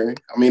this year.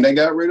 I mean, they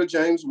got rid of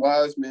James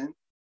Wiseman.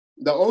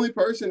 The only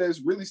person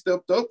that's really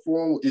stepped up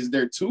for him is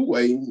their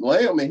two-way,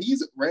 Lamb, and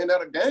he's ran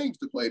out of games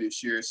to play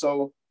this year.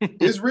 So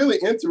it's really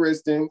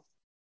interesting.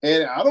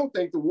 And I don't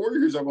think the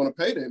Warriors are going to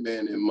pay that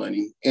man that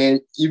money.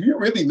 And if you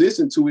really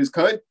listen to his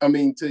to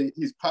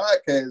his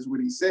podcast,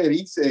 what he said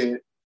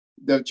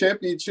the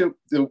championship,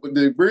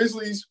 the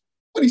Grizzlies,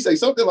 what did he say?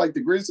 Something like the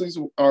Grizzlies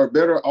are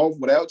better off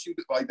without you.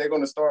 Like they're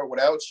going to start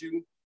without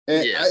you.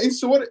 And yeah. it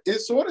sort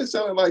of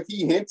sounded like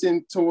he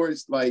hinting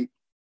towards like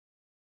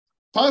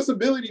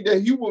possibility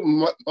that he would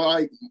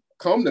like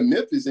come to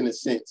Memphis in a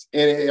sense.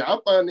 And I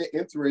find it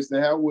interesting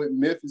how would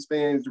Memphis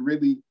fans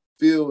really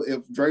feel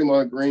if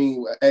Draymond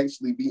Green would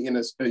actually be in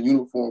a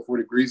uniform for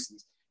the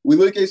Grizzlies. We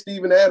look at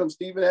Steven Adams.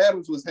 Steven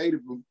Adams was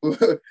hated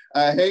before.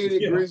 I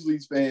hated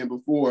Grizzlies fan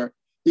before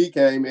he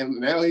came, and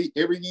now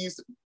he's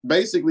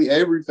basically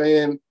every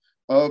fan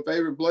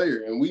favorite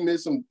player, and we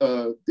miss him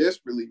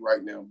desperately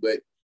right now.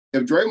 But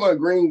if Draymond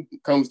Green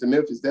comes to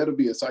Memphis, that'll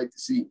be a sight to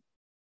see.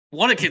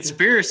 What a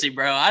conspiracy,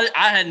 bro. I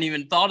hadn't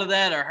even thought of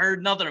that or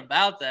heard nothing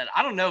about that.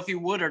 I don't know if he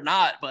would or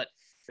not, but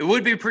it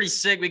would be pretty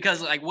sick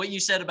because like what you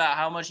said about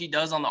how much he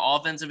does on the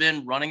offensive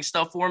end, running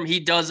stuff for him, he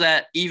does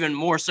that even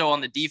more so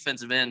on the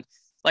defensive end.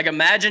 Like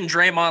imagine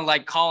Draymond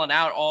like calling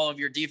out all of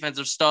your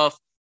defensive stuff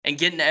and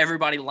getting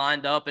everybody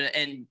lined up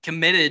and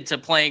committed to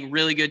playing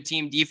really good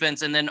team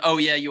defense. And then, oh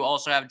yeah, you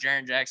also have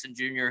Jaren Jackson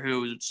Jr.,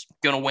 who's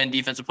going to win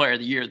Defensive Player of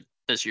the Year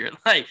this year.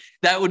 Like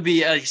that would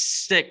be a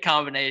sick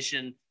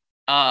combination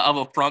of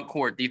a front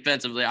court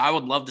defensively. I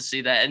would love to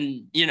see that.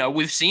 And,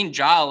 we've seen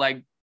Ja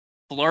like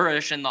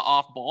flourish in the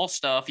off ball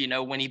stuff,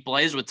 when he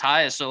plays with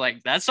Tyus. So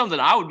like, that's something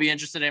I would be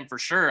interested in for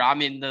sure. I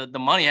mean, the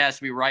money has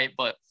to be right,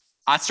 but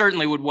I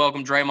certainly would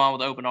welcome Draymond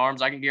with open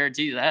arms. I can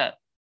guarantee you that.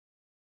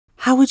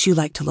 How would you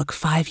like to look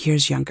 5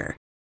 years younger?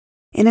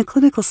 In a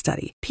clinical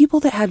study, people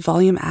that had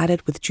volume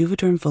added with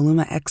Juvederm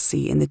Voluma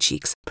XC in the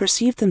cheeks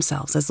perceived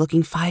themselves as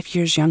looking 5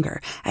 years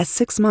younger at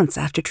 6 months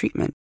after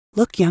treatment.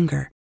 Look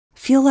younger.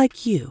 Feel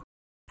like you.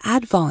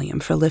 Add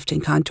volume for lift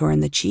and contour in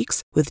the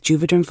cheeks with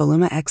Juvederm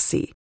Voluma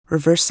XC.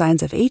 Reverse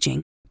signs of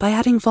aging by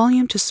adding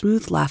volume to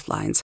smooth laugh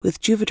lines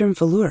with Juvederm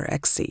Volure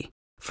XC.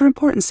 For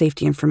important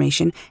safety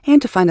information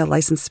and to find a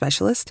licensed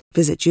specialist,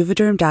 visit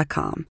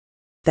Juvederm.com.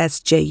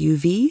 That's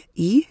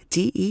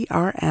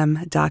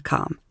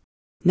JUVEDERM.com.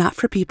 Not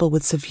for people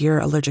with severe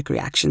allergic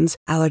reactions,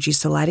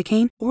 allergies to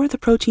lidocaine, or the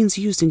proteins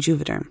used in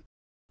Juvederm.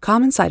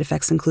 Common side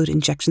effects include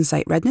injection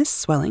site redness,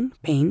 swelling,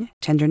 pain,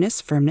 tenderness,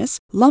 firmness,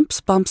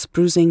 lumps, bumps,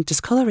 bruising,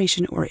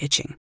 discoloration, or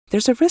itching.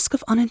 There's a risk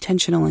of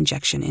unintentional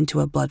injection into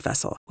a blood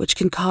vessel, which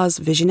can cause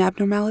vision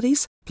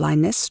abnormalities,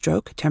 blindness,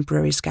 stroke,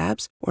 temporary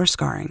scabs, or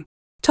scarring.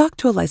 Talk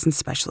to a licensed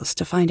specialist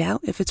to find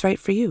out if it's right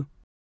for you.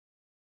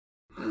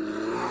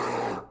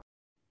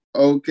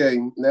 Okay,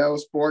 now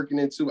sparking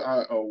into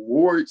our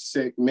awards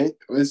segment.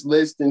 It's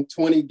less than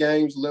 20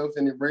 games left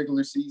in the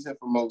regular season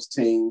for most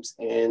teams.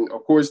 And,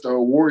 of course, the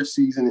award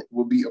season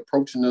will be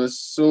approaching us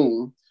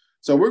soon.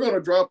 So we're going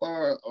to drop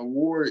our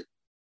award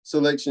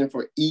selection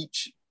for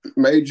each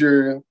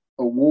major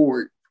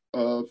award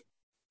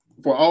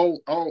for all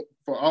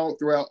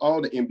throughout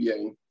all the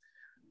NBA.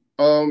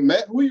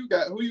 Matt, who you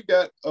got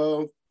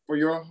for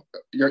your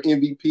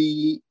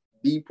MVP,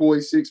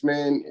 DPOY, six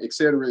man, et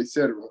cetera, et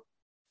cetera?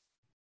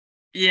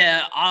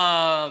 Yeah,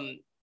 I'm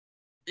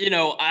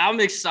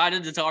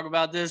excited to talk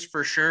about this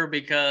for sure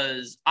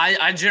because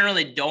I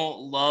generally don't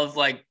love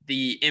like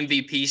the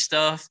MVP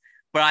stuff,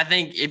 but I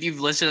think if you've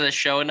listened to the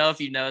show enough,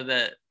 you know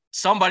that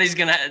somebody's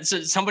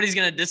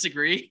gonna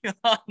disagree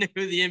on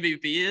who the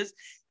MVP is.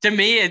 To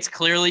me, it's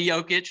clearly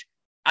Jokic.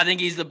 I think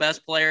he's the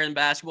best player in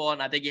basketball,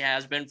 and I think he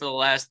has been for the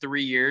last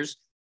 3 years.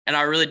 And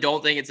I really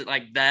don't think it's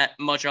like that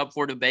much up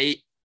for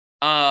debate.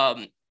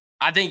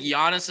 I think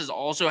Giannis has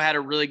also had a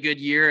really good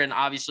year and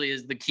obviously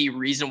is the key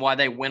reason why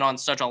they went on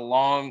such a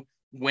long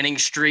winning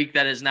streak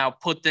that has now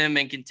put them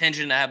in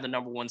contention to have the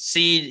number 1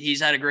 seed.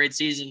 He's had a great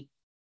season.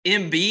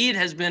 Embiid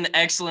has been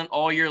excellent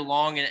all year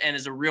long and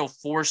is a real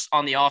force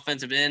on the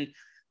offensive end.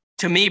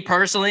 To me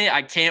personally,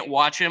 I can't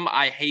watch him.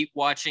 I hate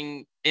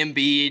watching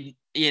Embiid,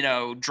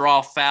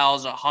 draw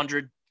fouls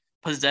 100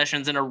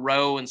 possessions in a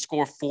row and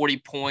score 40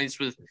 points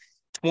with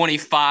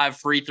 25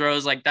 free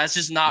throws. Like, that's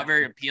just not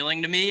very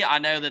appealing to me. I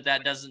know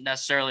that doesn't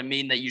necessarily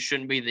mean that you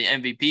shouldn't be the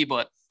MVP,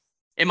 but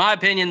in my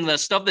opinion, the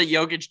stuff that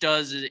Jokic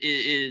does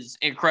is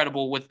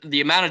incredible with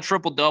the amount of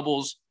triple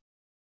doubles.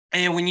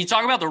 And when you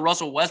talk about the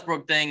Russell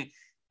Westbrook thing,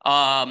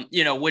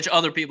 which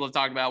other people have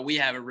talked about, we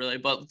haven't really,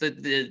 but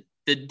the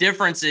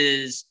difference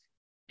is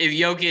if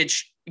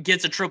Jokic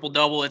gets a triple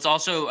double, it's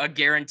also a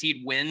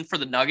guaranteed win for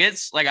the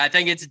Nuggets. Like, I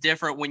think it's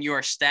different when you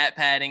are stat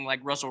padding like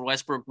Russell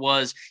Westbrook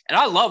was. And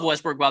I love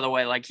Westbrook, by the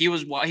way. Like, he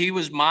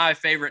was my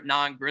favorite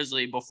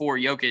non-Grizzly before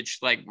Jokic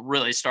like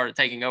really started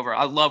taking over.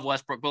 I love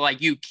Westbrook, but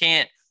like, you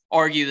can't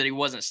argue that he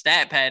wasn't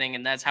stat padding,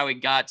 and that's how he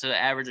got to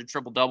average a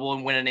triple double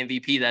and win an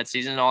MVP that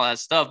season and all that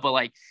stuff. But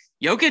like,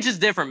 Jokic is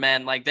different,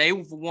 man. Like,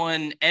 they've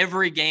won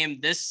every game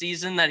this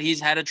season that he's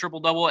had a triple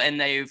double, and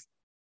they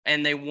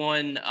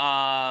won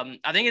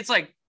I think it's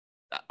like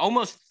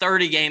almost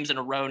 30 games in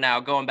a row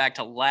now, going back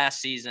to last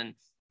season,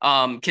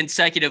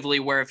 consecutively,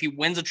 where if he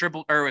wins a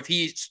triple, or if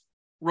he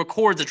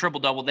records a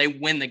triple double, they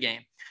win the game.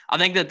 I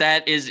think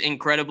that is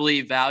incredibly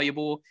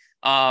valuable.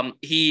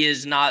 He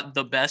is not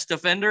the best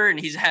defender, and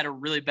he's had a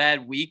really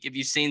bad week. If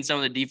you've seen some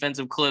of the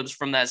defensive clips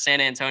from that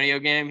San Antonio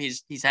game,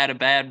 he's had a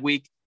bad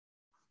week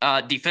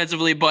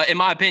defensively. But in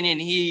my opinion,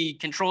 he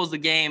controls the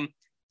game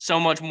so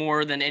much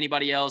more than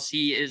anybody else.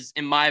 He is,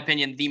 in my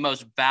opinion, the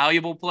most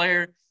valuable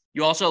player.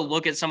 You also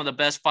look at some of the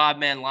best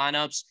 5-man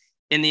lineups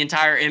in the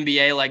entire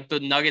NBA. Like, the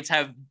Nuggets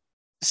have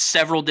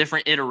several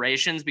different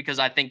iterations because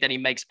I think that he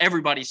makes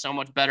everybody so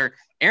much better.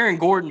 Aaron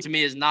Gordon, to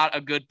me, is not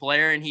a good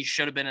player, and he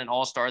should have been an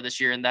all-star this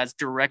year, and that's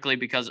directly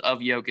because of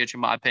Jokic, in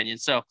my opinion.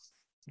 So,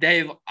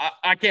 Dave,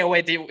 I can't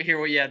wait to hear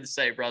what you had to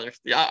say, brother.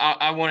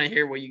 I want to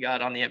hear what you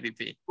got on the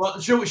MVP.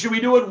 Well, should we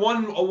do it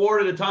one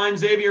award at a time,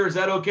 Xavier? Is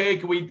that okay?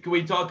 Can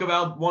we talk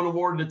about one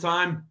award at a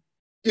time?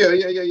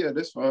 Yeah.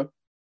 That's fine.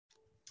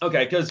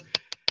 Okay, because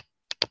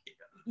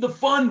the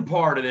fun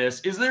part of this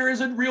is there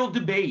is a real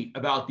debate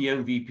about the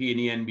MVP in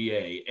the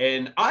NBA.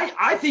 And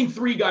I think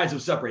 3 guys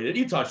have separated.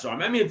 You touched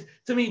on it. I mean,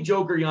 to me,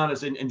 Joker,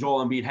 Giannis, and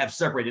Joel Embiid have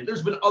separated.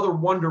 There's been other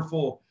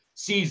wonderful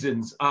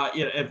seasons.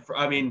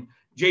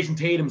 Jason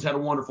Tatum's had a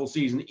wonderful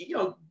season.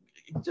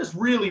 Just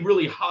really,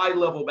 really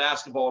high-level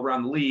basketball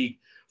around the league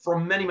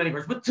from many, many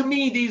players. But to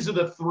me, these are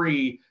the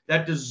 3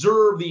 that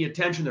deserve the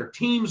attention. Their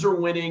teams are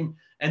winning,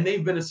 and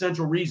they've been a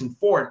central reason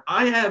for it.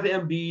 I have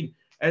Embiid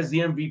as the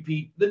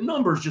MVP. The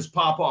numbers just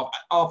pop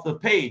off the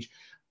page.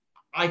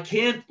 I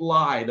can't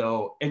lie,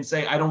 though, and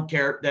say I don't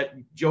care that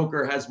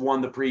Joker has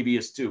won the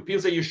previous 2.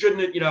 People say you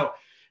shouldn't,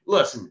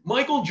 listen,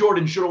 Michael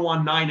Jordan should have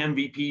won 9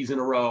 MVPs in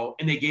a row,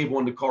 and they gave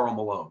one to Karl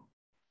Malone.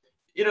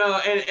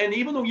 And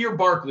even the year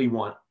Barkley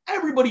won,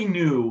 everybody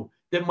knew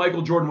that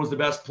Michael Jordan was the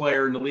best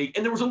player in the league.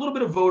 And there was a little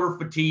bit of voter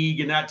fatigue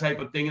and that type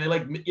of thing. And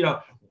they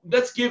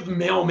let's give the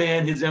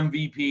mailman his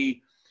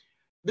MVP.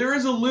 There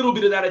is a little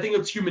bit of that. I think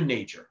it's human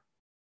nature.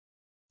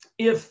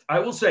 If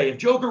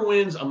Joker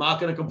wins, I'm not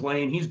going to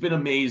complain. He's been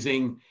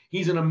amazing.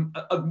 He's a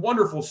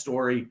wonderful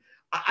story.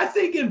 I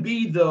think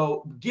Embiid,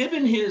 though,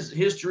 given his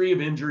history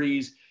of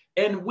injuries,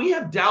 and we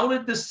have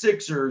doubted the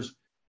Sixers.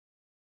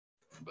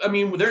 I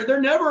mean,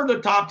 they're never the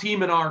top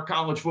team in our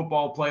college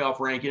football playoff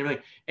ranking.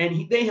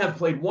 And they have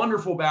played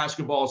wonderful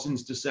basketball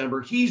since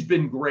December. He's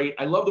been great.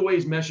 I love the way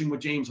he's meshing with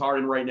James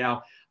Harden right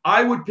now.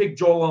 I would pick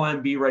Joel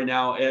Embiid right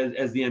now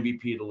as the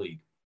MVP of the league.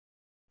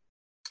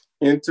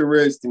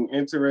 Interesting.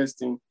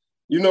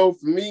 For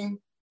me,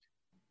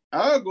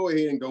 I'll go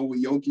ahead and go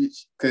with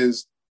Jokic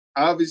because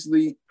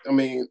obviously,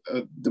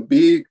 the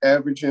big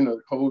averaging a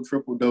whole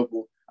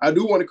triple-double. I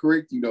do want to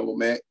correct you, though,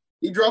 Matt.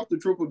 He dropped the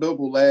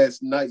triple-double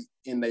last night,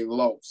 and they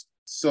lost.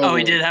 So,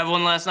 he did have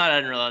one last night? I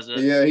didn't realize that.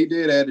 Yeah, he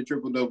did add a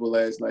triple-double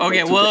last night.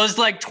 Okay, well, it was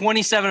like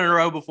 27 in a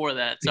row before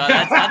that. So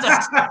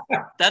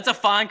that's a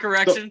fine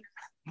correction.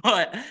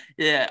 But,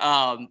 yeah,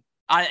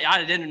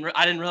 I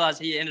didn't realize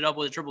he ended up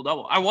with a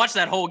triple-double. I watched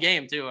that whole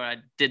game, too, and I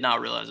did not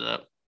realize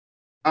that.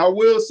 I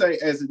will say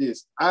as it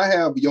is, I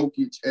have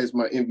Jokic as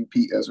my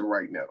MVP as of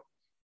right now.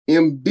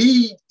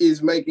 Embiid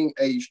is making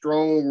a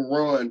strong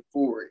run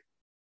for it.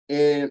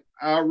 And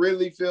I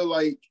really feel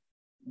like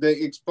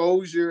the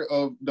exposure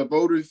of the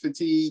voter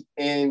fatigue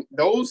and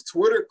those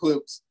Twitter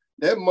clips,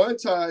 that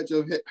montage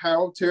of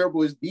how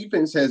terrible his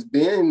defense has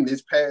been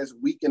this past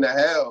week and a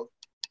half,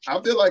 I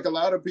feel like a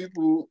lot of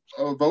people,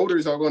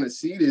 voters, are going to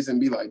see this and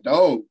be like,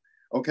 dog,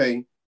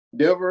 okay,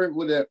 Denver,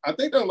 I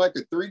think they're like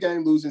a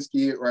 3-game losing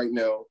skid right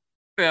now.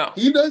 Yeah.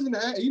 He doesn't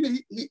have,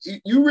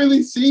 you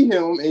really see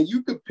him and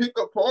you could pick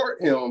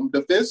apart him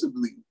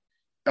defensively.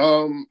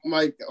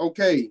 Like,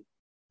 okay,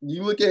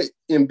 you look at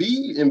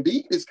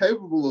Embiid is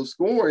capable of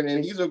scoring,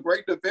 and he's a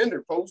great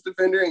defender, post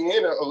defender,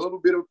 and a little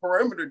bit of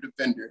perimeter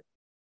defender.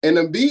 And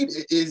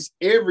Embiid is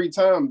every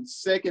time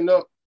second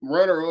up,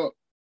 runner up.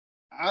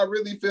 I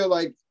really feel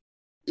like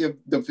if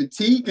the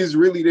fatigue is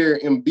really there,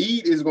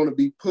 Embiid is going to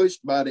be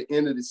pushed by the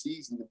end of the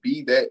season to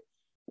be that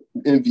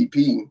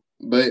MVP.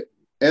 But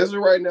as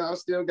of right now, I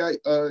still got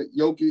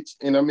Jokic,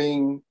 and I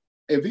mean,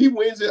 if he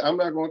wins it, I'm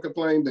not going to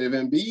complain. But if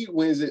Embiid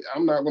wins it,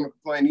 I'm not going to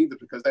complain either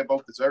because they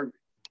both deserve it.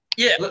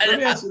 Yeah. Let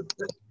me ask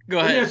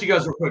you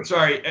guys real quick.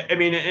 Sorry. I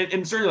mean,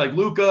 and certainly like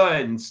Luka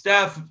and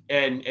Steph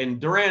and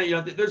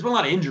Durant, there's been a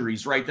lot of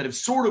injuries, right, that have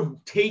sort of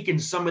taken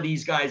some of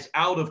these guys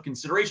out of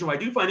consideration. What I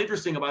do find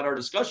interesting about our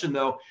discussion,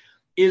 though,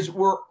 is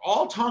we're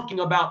all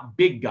talking about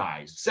big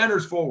guys,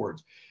 centers,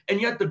 forwards,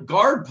 and yet the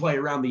guard play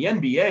around the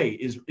NBA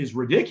is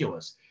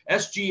ridiculous.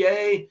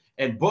 SGA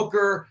and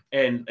Booker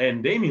and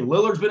Damian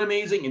Lillard's been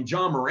amazing, and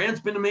John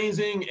Morant's been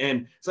amazing,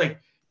 and it's like,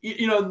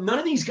 none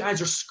of these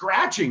guys are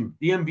scratching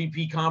the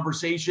MVP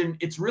conversation.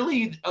 It's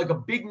really like a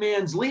big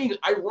man's league,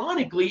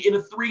 ironically, in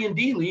a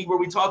 3-and-D league where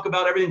we talk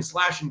about everything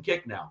slash and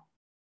kick now.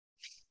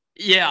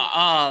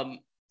 Yeah,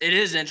 it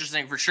is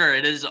interesting for sure.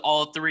 It is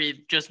all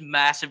three just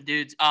massive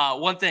dudes.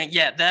 One thing,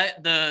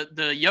 that the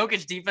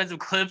Jokic defensive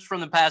clips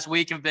from the past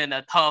week have been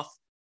a tough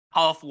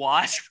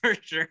watch for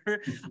sure.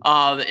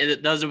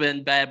 Those have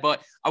been bad,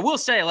 but I will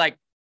say, like,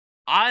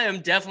 I am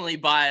definitely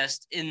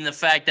biased in the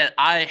fact that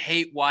I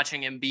hate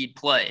watching Embiid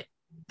play.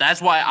 That's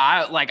why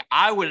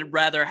I would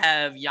rather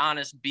have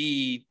Giannis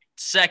be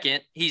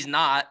second. He's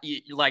not.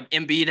 Like,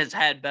 Embiid has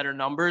had better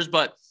numbers,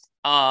 but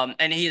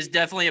and he is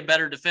definitely a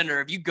better defender.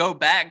 If you go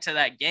back to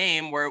that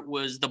game where it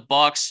was the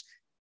Bucks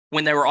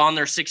when they were on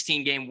their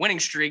 16-game winning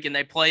streak and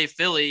they play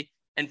Philly,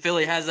 and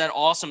Philly has that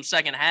awesome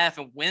second half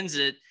and wins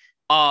it,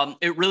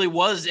 it really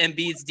was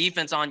Embiid's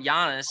defense on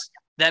Giannis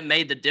that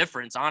made the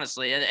difference,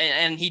 honestly.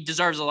 And he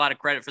deserves a lot of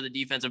credit for the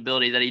defensive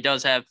ability that he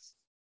does have.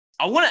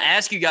 I want to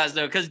ask you guys,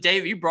 though, because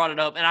Dave, you brought it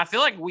up, and I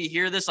feel like we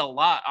hear this a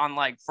lot on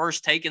like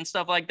First Take and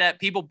stuff like that.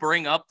 People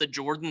bring up the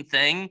Jordan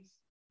thing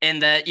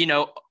and that,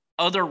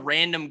 other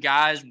random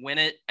guys win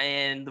it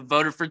and the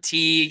voter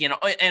fatigue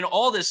and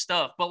all this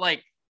stuff. But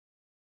like,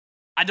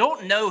 I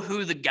don't know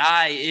who the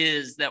guy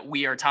is that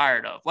we are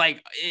tired of.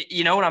 Like,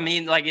 you know what I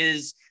mean? Like,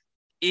 did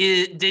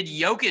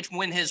Jokic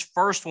win his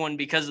first one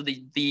because of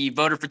the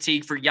voter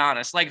fatigue for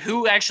Giannis? Like,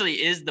 who actually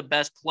is the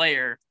best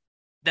player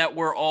that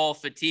we're all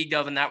fatigued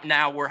of and that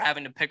now we're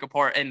having to pick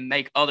apart and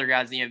make other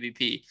guys the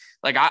MVP?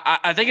 Like,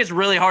 I think it's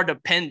really hard to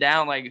pin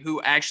down, like,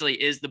 who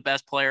actually is the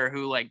best player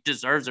who, like,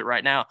 deserves it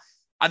right now.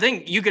 I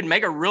think you could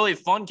make a really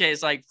fun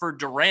case, like, for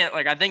Durant.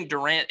 Like, I think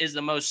Durant is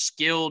the most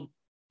skilled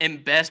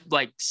and best,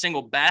 like,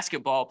 single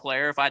basketball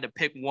player. If I had to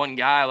pick one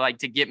guy, like,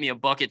 to get me a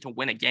bucket to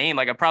win a game,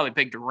 like, I'd probably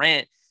pick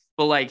Durant.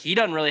 But, like, he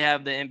doesn't really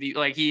have the MVP.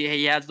 Like,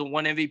 he has the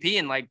one MVP,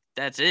 and, like,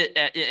 that's it.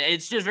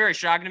 It's just very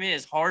shocking to me.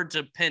 It's hard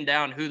to pin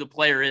down who the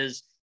player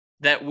is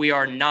that we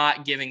are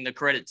not giving the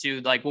credit to.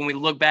 Like, when we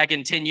look back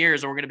in 10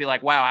 years, we're going to be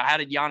like, wow, how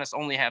did Giannis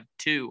only have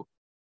 2?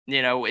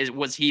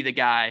 Was he the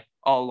guy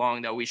all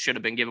along that we should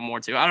have been given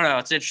more to? I don't know.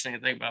 It's interesting to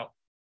think about.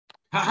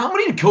 How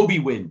many did Kobe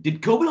win?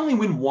 Did Kobe only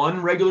win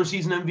 1 regular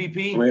season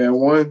MVP? Man,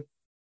 1.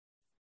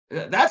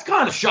 That's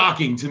kind of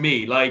shocking to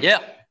me. Like, yeah.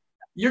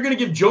 You're going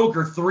to give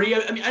Joker 3.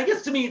 I mean, I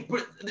guess to me,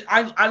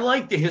 I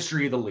like the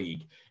history of the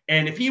league.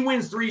 And if he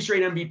wins 3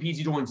 straight MVPs,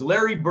 he joins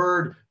Larry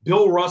Bird,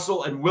 Bill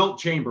Russell, and Wilt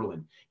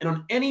Chamberlain. And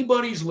on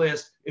anybody's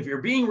list, if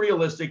you're being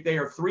realistic, they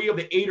are 3 of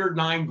the 8 or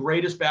 9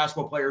 greatest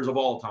basketball players of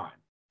all time.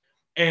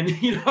 And,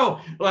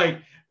 like,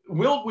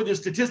 Wilt with his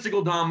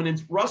statistical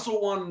dominance,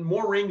 Russell won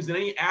more rings than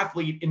any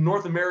athlete in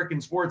North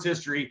American sports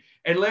history,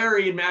 and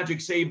Larry and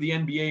Magic saved the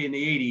NBA in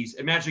the 80s,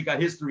 and Magic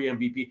got his 3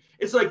 MVP.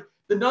 It's like,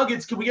 the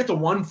Nuggets, can we get to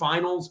 1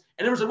 finals?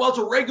 And it was like, well, it's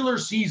a regular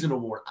season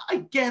award.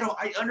 I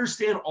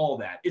understand all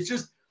that. It's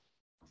just,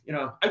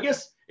 I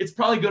guess it's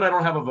probably good I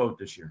don't have a vote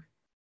this year.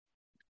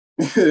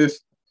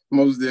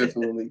 Most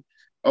definitely.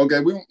 Okay,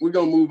 we're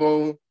going to move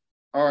on.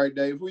 All right,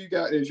 Dave, who you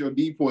got as your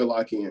DPOY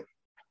lock-in?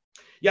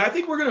 Yeah, I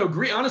think we're going to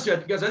agree. Honestly,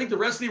 guys, I think the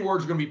rest of the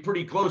awards are going to be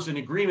pretty close in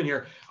agreement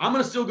here. I'm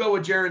going to still go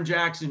with Jaren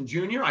Jackson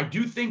Jr. I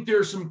do think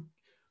there's some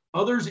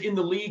others in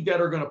the league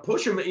that are going to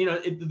push him.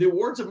 The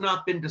awards have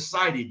not been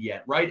decided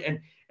yet, right?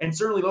 And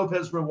certainly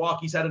Lopez from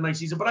Milwaukee's had a nice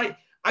season. But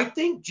I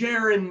think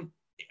Jaren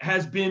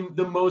has been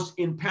the most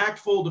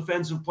impactful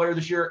defensive player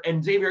this year.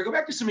 And Xavier, I go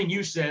back to something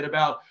you said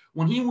about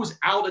when he was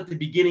out at the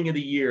beginning of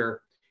the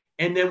year,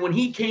 And then when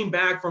he came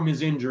back from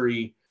his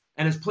injury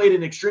and has played at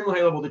an extremely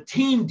high level, the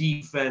team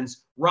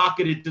defense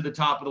rocketed to the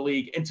top of the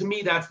league. And to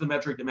me, that's the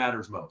metric that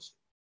matters most.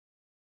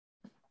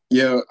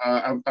 Yeah,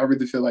 I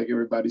really feel like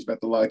everybody's about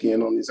to lock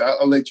in on this.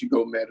 I'll let you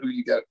go, Matt. Who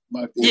you got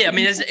locked in? Yeah, I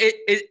mean,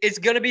 it's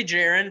going to be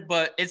Jaren,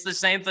 but it's the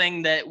same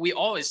thing that we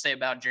always say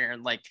about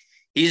Jaren. Like,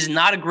 he's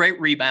not a great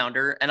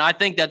rebounder, and I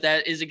think that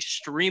is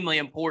extremely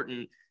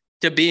important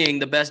to being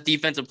the best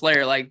defensive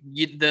player. Like,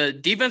 the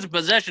defensive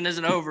possession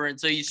isn't over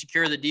until you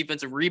secure the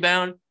defensive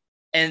rebound,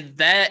 and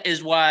that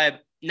is why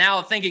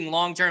now thinking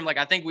long-term, like,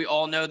 I think we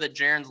all know that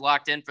Jaren's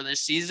locked in for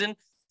this season.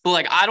 But,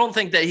 like, I don't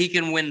think that he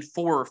can win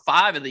 4 or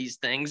 5 of these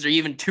things or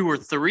even 2 or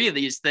 3 of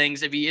these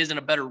things if he isn't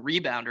a better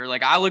rebounder.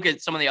 Like, I look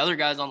at some of the other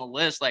guys on the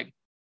list. Like,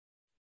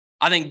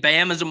 I think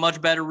Bam is a much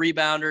better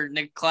rebounder.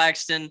 Nick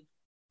Claxton,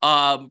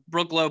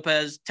 Brook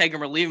Lopez, take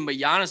him or leave him. But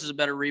Giannis is a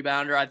better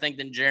rebounder, I think,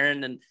 than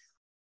Jaren. And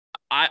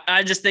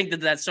I just think that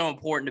that's so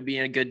important to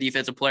being a good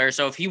defensive player.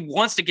 So if he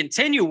wants to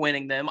continue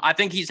winning them, I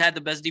think he's had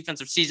the best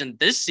defensive season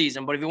this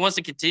season. But if he wants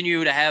to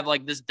continue to have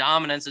like this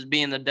dominance as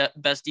being the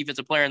best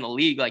defensive player in the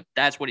league, like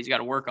that's what he's got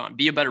to work on.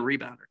 Be a better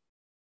rebounder.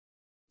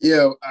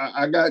 Yeah,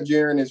 I got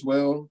Jaren as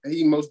well.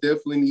 He most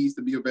definitely needs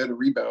to be a better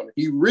rebounder.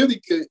 He really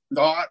could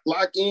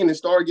lock in and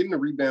start getting the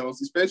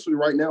rebounds, especially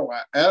right now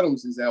while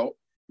Adams is out.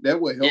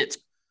 That would help.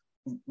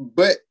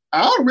 But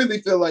I really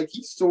feel like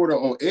he's sort of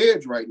on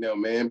edge right now,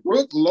 man.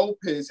 Brook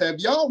Lopez, have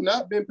y'all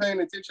not been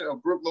paying attention to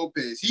Brook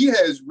Lopez? He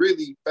has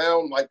really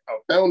found like a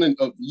fountain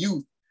of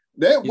youth.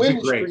 That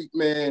winning streak,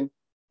 man,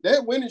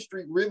 that winning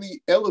streak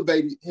really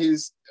elevated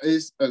his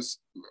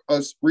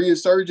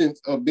resurgence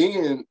of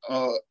being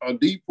a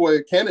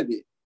DPOY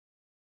candidate.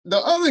 The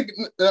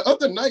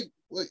other night,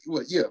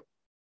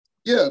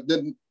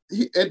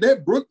 at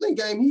that Brooklyn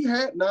game, he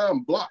had 9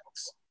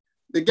 blocks.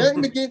 The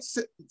game against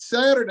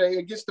Saturday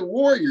against the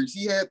Warriors,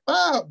 he had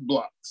 5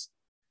 blocks.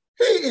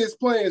 He is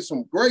playing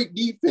some great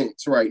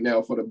defense right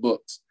now for the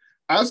Bucks.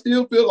 I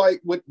still feel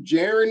like with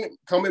Jaren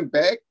coming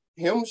back,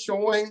 him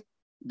showing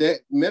that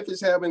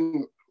Memphis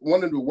having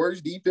one of the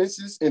worst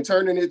defenses and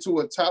turning it to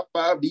a top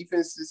 5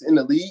 defenses in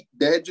the league,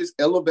 that just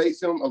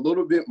elevates him a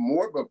little bit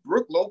more. But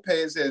Brook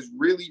Lopez has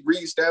really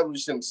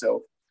reestablished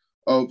himself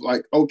of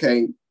like,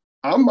 okay,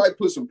 I might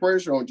put some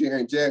pressure on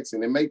Jaren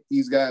Jackson and make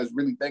these guys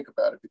really think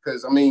about it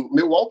because, I mean,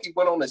 Milwaukee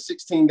went on a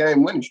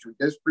 16-game winning streak.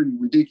 That's pretty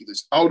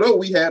ridiculous. Although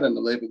we had an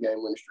 11-game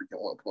winning streak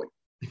at one point.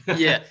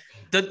 Yeah.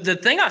 The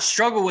thing I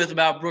struggle with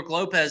about Brook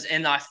Lopez,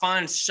 and I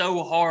find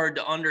so hard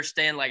to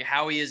understand, like,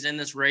 how he is in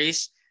this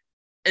race,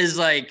 is,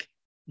 like,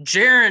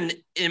 Jaren,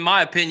 in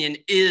my opinion,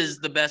 is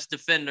the best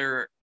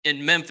defender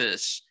in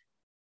Memphis.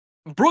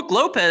 Brook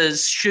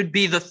Lopez should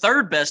be the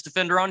 3rd best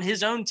defender on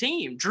his own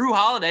team. Drew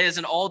Holiday is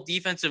an all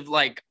defensive,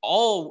 like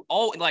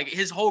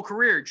his whole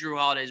career, Drew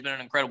Holiday has been an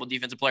incredible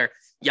defensive player.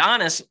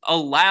 Giannis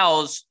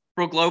allows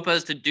Brook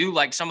Lopez to do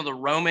like some of the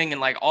roaming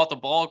and like off the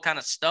ball kind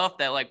of stuff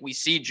that like we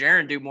see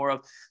Jaren do more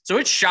of. So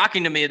it's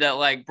shocking to me that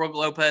like Brook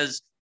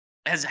Lopez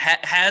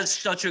has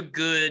such a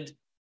good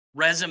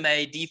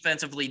resume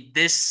defensively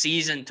this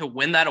season to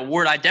win that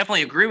award. I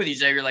definitely agree with you,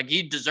 Xavier. Like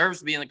he deserves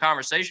to be in the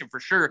conversation for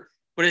sure.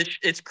 But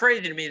it's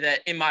crazy to me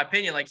that, in my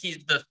opinion, like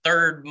he's the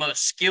 3rd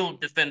most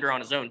skilled defender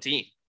on his own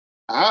team.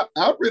 I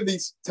really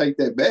take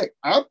that back.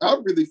 I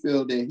really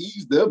feel that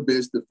he's the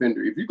best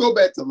defender. If you go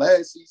back to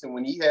last season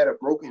when he had a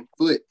broken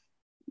foot,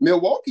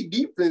 Milwaukee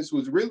defense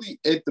was really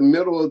at the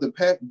middle of the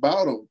pack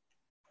bottom.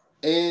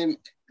 And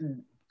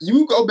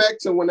you go back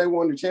to when they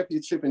won the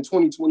championship in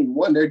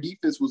 2021, their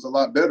defense was a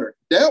lot better.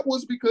 That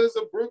was because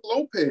of Brook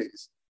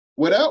Lopez.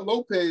 Without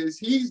Lopez,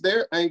 he's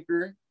their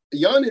anchor.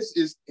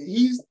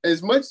 He's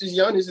as much as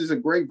Giannis is a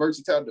great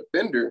versatile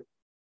defender,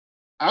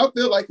 I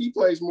feel like he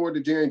plays more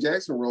the Jaren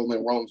Jackson role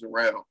and roams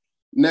around.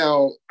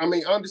 Now, I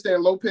mean, I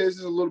understand Lopez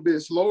is a little bit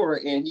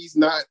slower and he's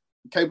not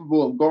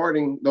capable of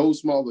guarding those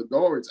smaller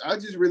guards. I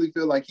just really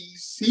feel like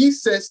he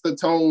sets the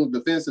tone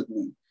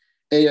defensively.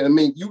 And I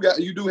mean, you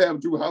do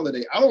have Drew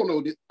Holiday. I don't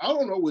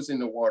know what's in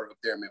the water up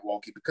there in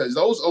Milwaukee because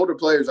those older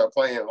players are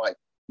playing like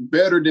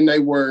better than they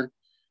were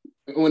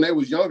when they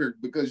was younger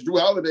because Drew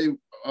Holiday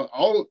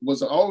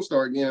was an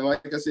all-star again.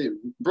 Like I said,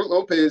 Brook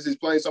Lopez is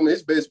playing some of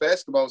his best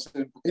basketball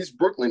since his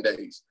Brooklyn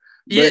days.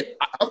 Yeah,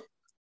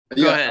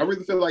 I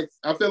really feel like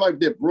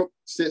that Brook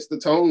sets the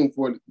tone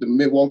for the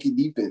Milwaukee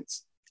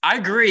defense. I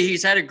agree.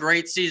 He's had a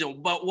great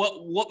season. But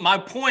what my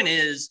point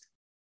is,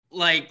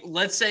 like,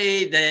 let's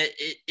say that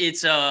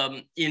it's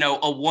a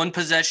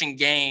one-possession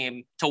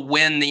game to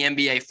win the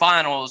NBA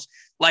Finals.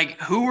 Like,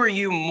 who are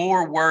you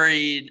more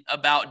worried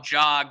about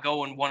Ja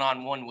going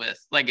one-on-one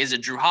with? Like, is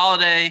it Drew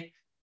Holiday?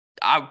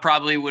 I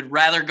probably would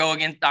rather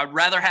I'd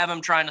rather have him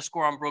trying to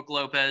score on Brook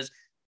Lopez.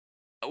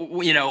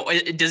 You know,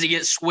 does he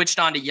get switched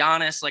on to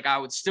Giannis? Like, I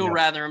would still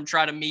rather him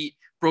try to meet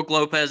Brook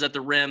Lopez at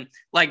the rim.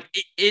 Like,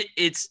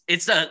 it's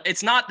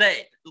not that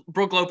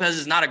Brook Lopez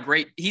is not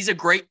he's a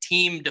great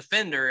team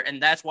defender,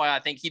 and that's why I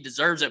think he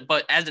deserves it.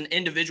 But as an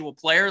individual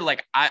player,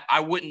 like, I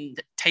wouldn't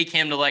take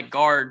him to, like,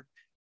 guard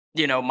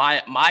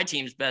my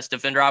team's best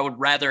defender. I would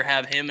rather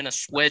have him in a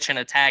switch and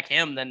attack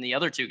him than the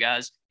other two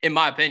guys, in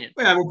my opinion.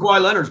 Yeah, I mean,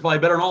 Kawhi Leonard's probably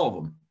better than all of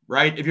them,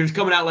 right? If you're just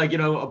coming out like,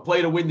 a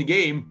play to win the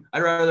game,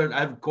 I'd rather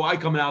have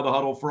Kawhi coming out of the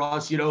huddle for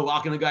us,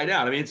 locking the guy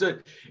down. I mean, he's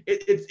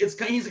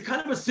a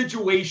kind of a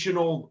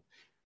situational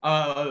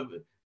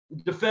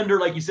defender,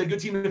 like you said, good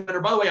team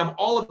defender. By the way, I'm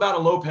all about a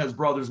Lopez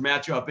brothers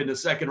matchup in the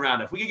second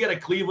round. If we could get a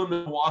Cleveland,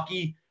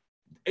 Milwaukee,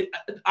 we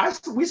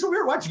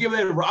were watching game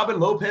and Robin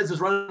Lopez is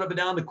running up and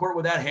down the court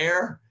with that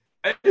hair.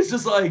 It's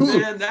just like,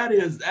 man,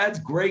 that's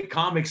great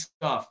comic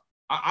stuff.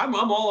 I'm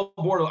all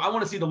aboard. I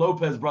want to see the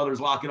Lopez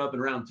brothers locking up in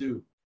round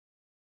 2.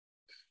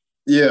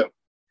 Yeah.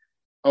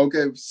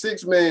 Okay,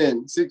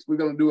 we're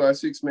gonna do our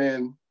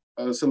 6-man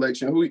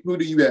selection. Who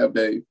do you have,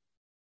 Dave?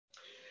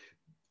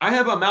 I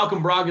have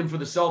Malcolm Brogdon for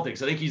the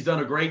Celtics. I think he's done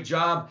a great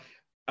job.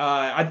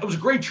 It was a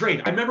great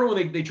trade. I remember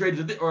when they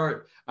traded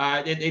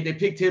they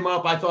picked him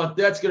up. I thought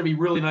that's going to be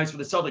really nice for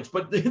the Celtics.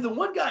 But the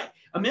one guy,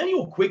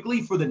 Emmanuel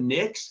Quickley for the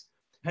Knicks,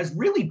 has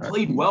really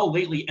played well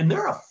lately, and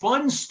they're a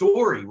fun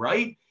story,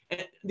 right?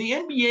 And the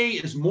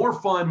NBA is more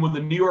fun when the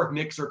New York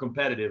Knicks are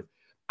competitive.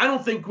 I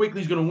don't think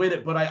Quickley's going to win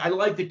it, but I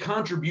like the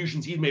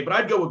contributions he's made. But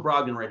I'd go with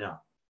Brogdon right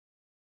now.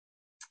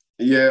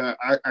 Yeah,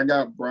 I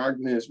got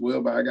Brogdon as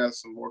well, but I got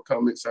some more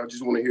comments. I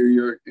just want to hear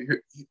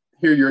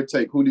your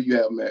take. Who do you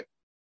have, Matt?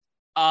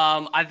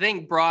 I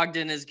think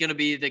Brogdon is going to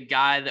be the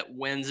guy that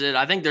wins it.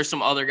 I think there's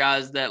some other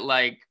guys that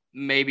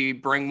maybe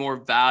bring more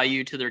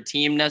value to their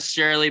team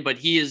necessarily, but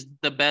he is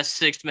the best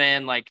sixth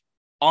man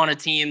on a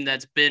team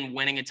that's been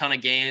winning a ton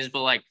of games.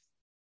 But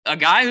a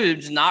guy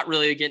who's not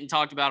really getting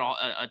talked about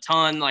a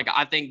ton.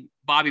 I think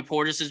Bobby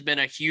Portis has been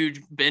a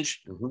huge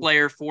bench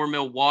player for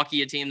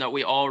Milwaukee, a team that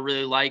we all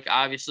really like,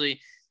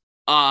 obviously.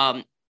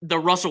 The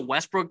Russell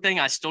Westbrook thing,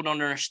 I still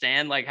don't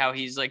understand, how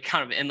he's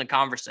kind of in the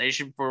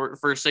conversation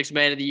for sixth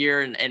man of the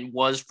year and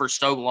was for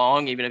so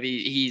long, even if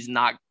he's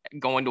not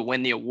going to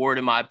win the award,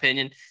 in my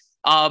opinion.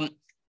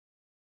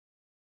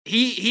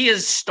 He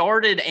has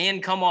started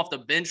and come off the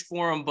bench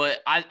for him, but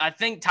I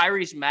think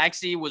Tyrese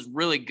Maxey was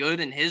really good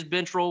in his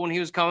bench role when he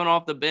was coming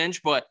off the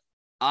bench. But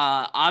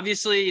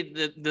obviously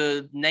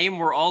the name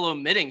we're all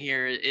omitting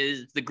here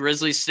is the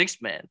Grizzlies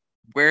sixth man.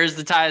 Where's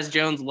the Tyus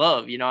Jones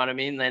love? You know what I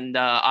mean? And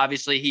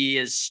obviously he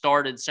has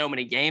started so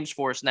many games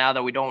for us now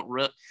that we don't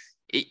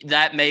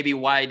that may be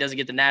why he doesn't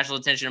get the national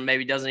attention and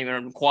maybe doesn't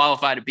even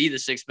qualify to be the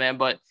sixth man.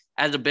 But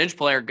as a bench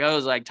player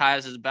goes,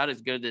 Tyus is about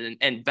as good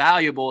and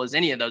valuable as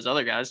any of those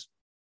other guys.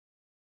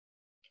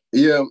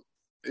 Yeah,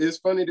 it's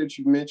funny that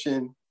you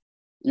mentioned,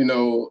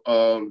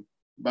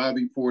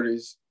 Bobby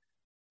Portis.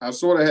 I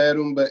sort of had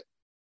him, but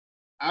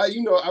I've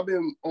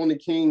been on the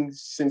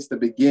Kings since the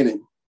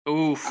beginning.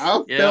 Oof,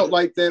 I felt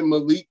like that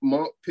Malik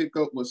Monk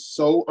pickup was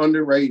so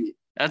underrated.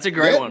 That's a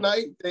great one. That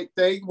night that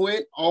they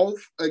went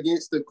off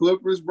against the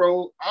Clippers,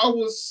 bro, I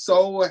was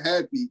so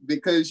happy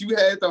because you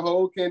had the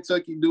whole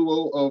Kentucky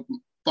duo of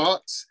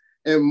Fox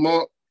and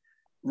Monk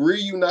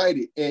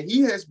reunited, and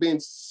he has been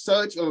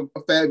such a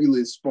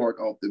fabulous spark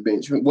off the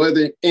bench.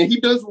 And he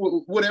does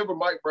whatever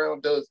Mike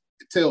Brown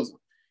tells him.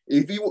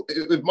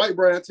 If Mike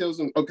Brown tells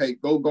him, okay,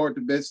 go guard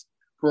the best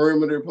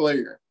perimeter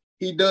player,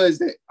 he does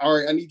that. All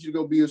right, I need you to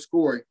go be a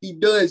scorer. He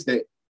does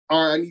that.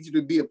 All right, I need you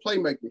to be a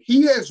playmaker.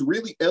 He has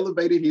really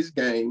elevated his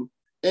game,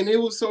 and it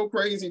was so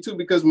crazy too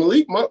because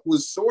Malik Monk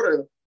was sort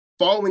of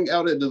falling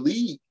out of the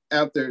league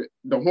after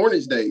the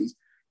Hornets days.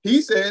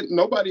 He said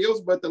nobody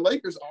else but the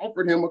Lakers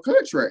offered him a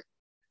contract.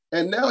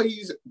 And now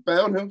he's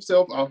found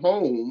himself a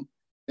home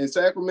in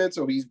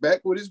Sacramento. He's back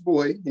with his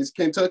boy, his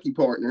Kentucky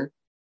partner.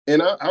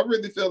 And I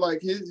really feel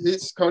like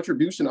his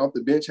contribution off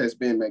the bench has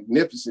been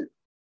magnificent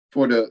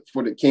for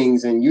the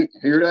Kings. And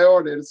here they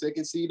are, they're the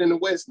second seed in the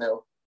West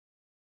now.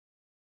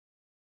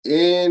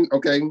 And,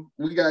 okay,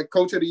 we got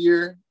Coach of the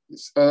Year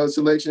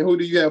selection. Who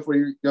do you have for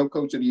your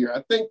Coach of the Year?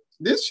 I think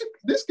this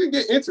could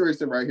get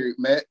interesting right here,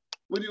 Matt.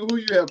 Who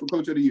you have for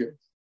Coach of the Year?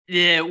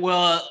 Yeah,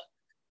 well,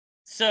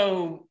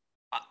 so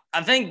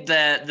I think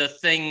that the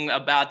thing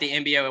about the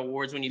NBA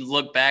awards, when you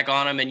look back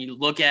on them and you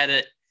look at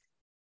it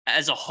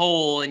as a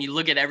whole and you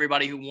look at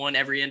everybody who won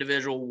every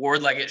individual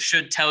award, it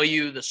should tell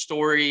you the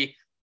story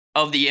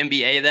of the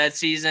NBA that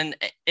season.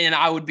 And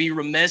I would be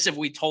remiss if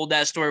we told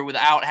that story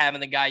without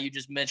having the guy you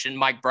just mentioned,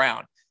 Mike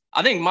Brown.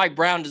 I think Mike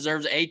Brown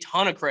deserves a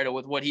ton of credit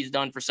with what he's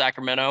done for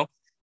Sacramento.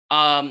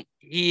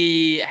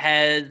 He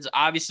has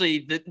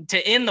obviously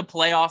to end the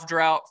playoff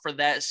drought for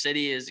that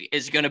city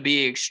is going to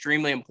be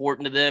extremely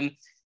important to them.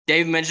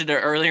 Dave mentioned it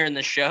earlier in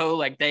the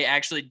show, they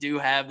actually do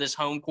have this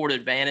home court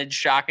advantage,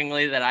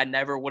 shockingly, that I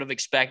never would have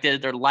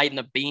expected. They're lighting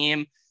the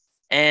beam,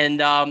 and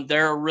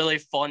they're a really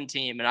fun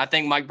team. And I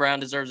think Mike Brown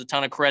deserves a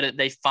ton of credit.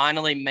 They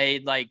finally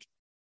made,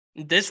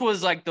 this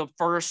was the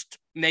first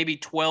maybe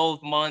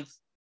 12-month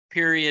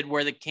period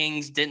where the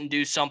Kings didn't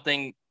do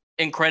something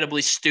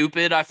incredibly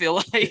stupid, I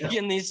feel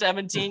in these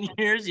 17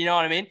 years. You know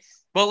what I mean?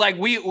 But,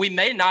 we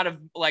may not have,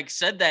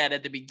 said that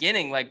at the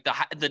beginning.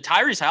 The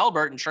Tyrese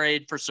Halliburton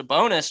trade for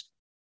Sabonis,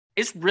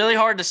 It's really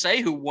hard to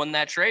say who won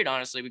that trade,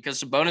 honestly,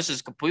 because Sabonis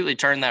has completely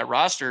turned that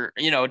roster,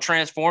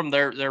 transformed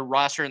their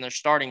roster and their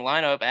starting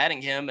lineup,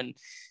 adding him. And,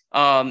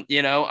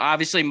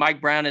 obviously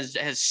Mike Brown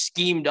has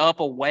schemed up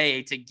a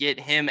way to get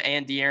him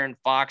and De'Aaron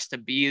Fox to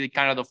be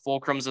kind of the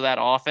fulcrums of that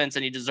offense,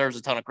 and he deserves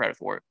a ton of credit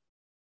for it.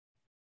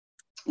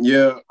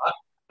 Yeah.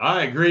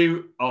 I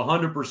agree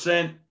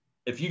 100%.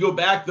 If you go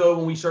back, though,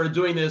 when we started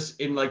doing this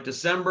in like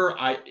December,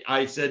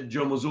 I said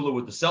Joe Mazzulla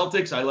with the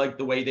Celtics. I liked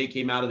the way they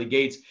came out of the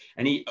gates,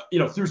 and he,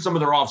 through some of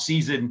their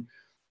offseason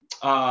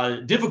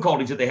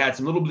difficulties that they had,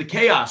 some little bit of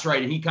chaos,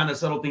 right? And he kind of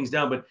settled things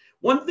down. But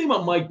one thing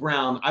about Mike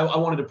Brown, I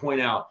wanted to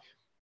point out,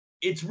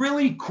 it's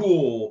really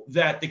cool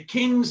that the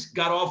Kings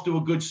got off to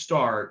a good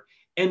start.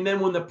 And then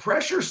when the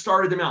pressure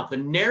started them out, the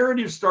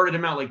narrative started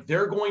them out, like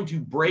they're going to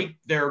break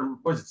their,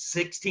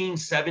 16,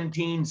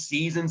 17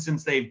 seasons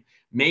since they've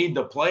made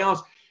the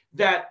playoffs,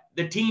 that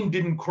the team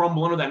didn't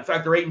crumble under that. In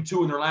fact, they're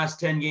 8-2 in their last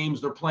 10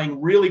 games. They're playing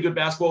really good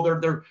basketball.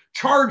 They're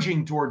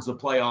charging towards the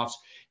playoffs.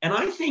 And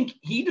I think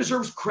he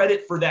deserves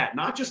credit for that,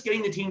 not just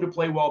getting the team to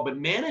play well, but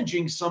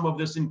managing some of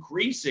this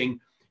increasing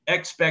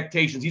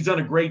expectations. He's done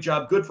a great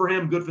job. Good for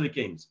him. Good for the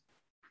Kings.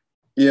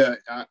 Yeah,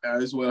 I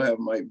as well have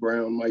Mike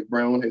Brown. Mike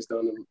Brown has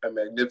done a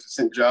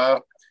magnificent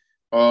job.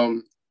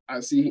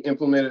 I see he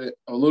implemented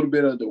a little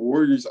bit of the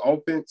Warriors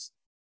offense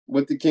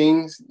with the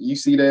Kings. You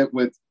see that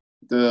with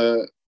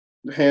the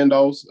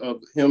handoffs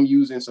of him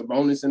using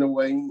Sabonis in a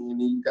way, and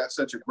then you got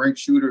such a great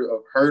shooter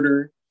of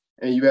Herter,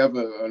 and you have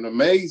an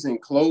amazing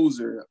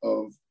closer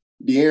of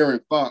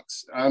De'Aaron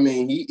Fox. I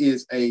mean, he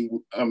is a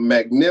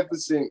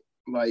magnificent,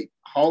 like,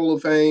 Hall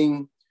of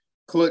Fame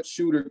clutch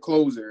shooter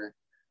closer.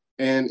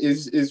 And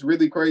it's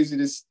really crazy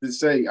to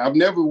say. I've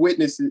never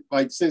witnessed it,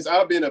 like, since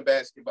I've been a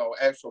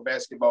actual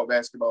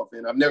basketball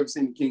fan. I've never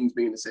seen the Kings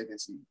being the second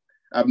seed.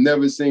 I've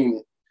never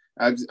seen it.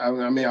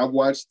 I've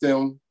watched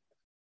them,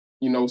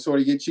 sort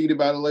of get cheated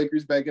by the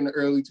Lakers back in the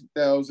early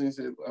 2000s.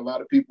 A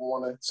lot of people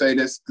want to say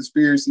that's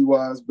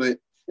conspiracy-wise, but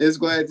it's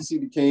glad to see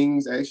the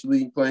Kings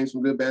actually playing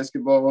some good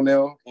basketball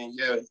now. And,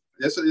 yeah,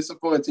 it's a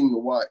fun team to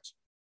watch.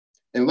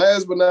 And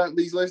last but not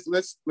least,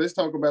 let's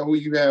talk about who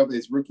you have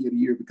as Rookie of the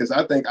Year, because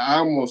I think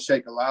I'm going to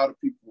shake a lot of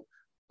people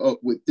up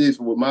with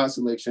my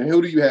selection.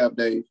 Who do you have,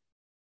 Dave?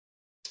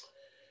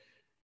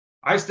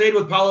 I stayed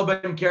with Paolo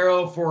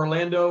Banchero for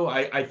Orlando.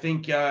 I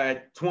think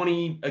at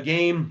 20 a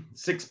game,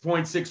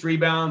 6.6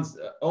 rebounds,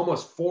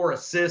 almost 4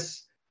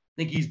 assists.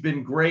 I think he's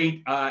been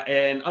great.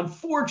 And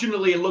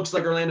unfortunately, it looks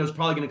like Orlando's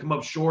probably going to come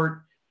up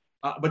short.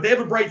 But they have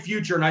a bright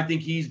future, and I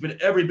think he's been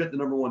every bit the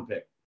number one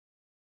pick.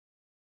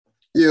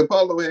 Yeah,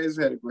 Paolo has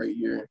had a great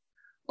year.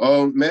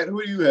 Matt,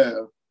 who do you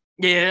have?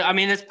 Yeah, I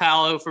mean, it's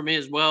Paolo for me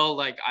as well.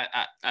 Like,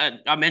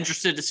 I'm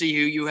interested to see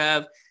who you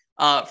have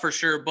for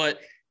sure.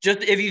 But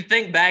just if you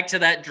think back to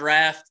that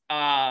draft,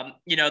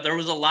 there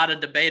was a lot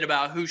of debate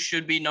about who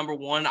should be number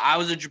one. I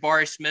was a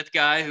Jabari Smith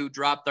guy who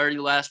dropped 30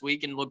 last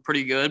week and looked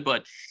pretty good,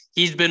 but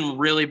he's been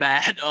really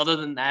bad. Other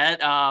than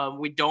that,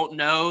 we don't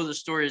know. The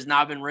story has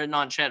not been written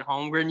on Chet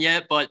Holmgren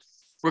yet, but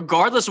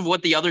regardless of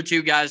what the other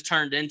two guys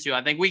turned into,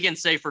 I think we can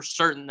say for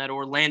certain that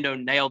Orlando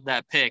nailed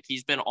that pick.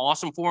 He's been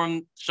awesome for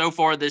him so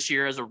far this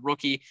year as a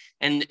rookie,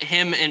 and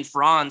him and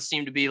Franz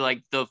seem to be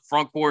like the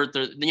front court.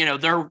 They're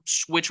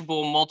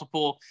switchable,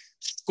 multiple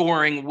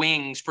scoring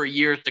wings for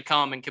years to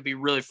come and could be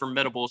really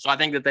formidable. So I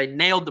think that they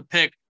nailed the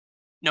pick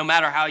no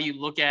matter how you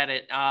look at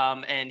it,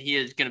 and he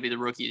is going to be the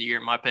Rookie of the Year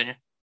in my opinion.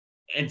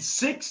 And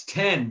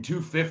 6'10",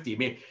 250. I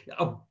mean,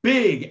 a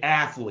big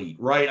athlete,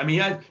 right? I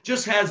mean, he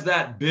just has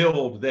that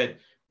build that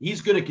he's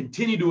going to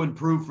continue to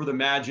improve for the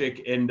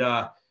Magic, and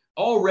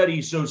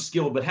already so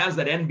skilled, but has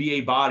that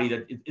NBA body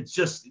that it's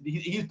just –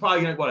 he's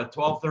probably going to, a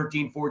 12,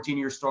 13,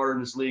 14-year starter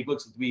in this league.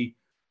 Looks to be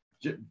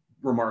just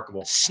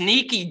remarkable.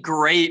 Sneaky,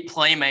 great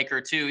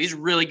playmaker, too. He's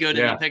really good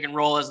in the pick and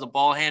roll as the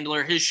ball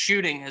handler. His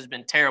shooting has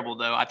been terrible,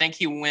 though. I think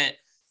he went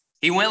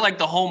like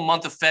the whole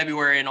month of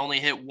February and only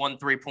hit 1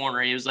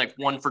 3-pointer. He was like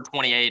 1 for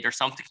 28 or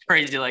something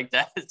crazy like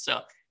that. So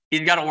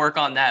he's got to work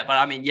on that. But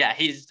I mean, yeah,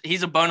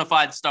 he's a bona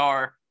fide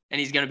star, and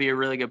he's going to be a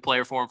really good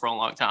player for him for a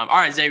long time. All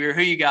right, Xavier,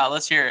 who you got?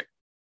 Let's hear it.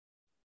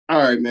 All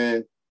right,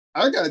 man.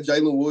 I got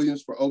Jalen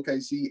Williams for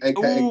OKC,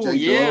 a.k.a.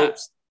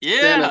 J-Dubs.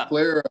 Yeah.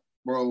 Player,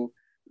 bro.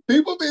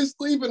 People been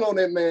sleeping on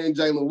that man,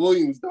 Jalen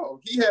Williams,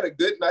 dog. He had a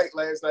good night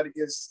last night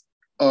against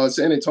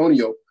San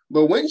Antonio.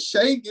 But when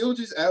Shai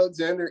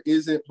Gilgeous-Alexander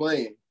isn't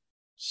playing,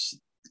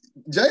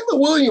 Jalen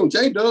Williams,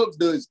 J-Dubs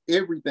does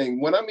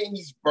everything. When I mean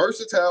he's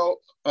versatile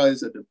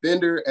as a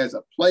defender, as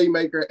a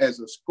playmaker, as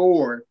a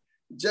scorer,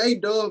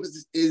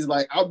 J-Dubs is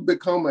like, I've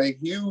become a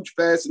huge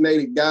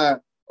fascinated guy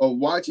of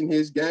watching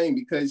his game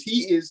because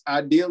he is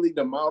ideally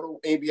the model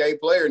NBA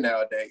player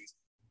nowadays.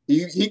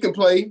 He can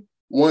play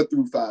 1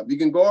 through 5. He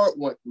can guard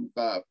 1 through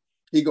 5.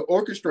 He can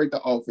orchestrate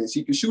the offense.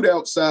 He can shoot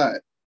outside.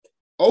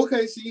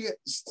 OKC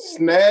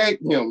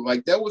snagged him.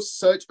 Like, that was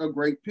such a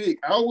great pick.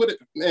 I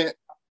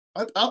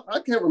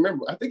can't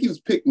remember. I think he was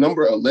picked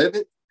number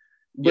 11.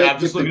 Yeah, I'm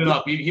just looking it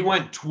up. He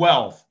went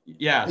 12.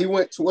 Yeah. He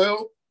went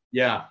 12?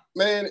 Yeah.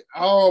 Man,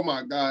 oh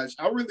my gosh.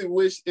 I really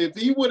wish if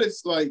he would have,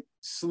 like,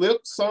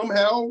 slipped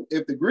somehow,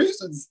 if the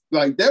Grizzlies,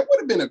 like, that would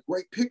have been a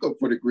great pickup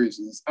for the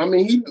Grizzlies. I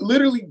mean, he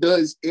literally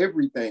does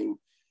everything.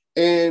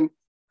 And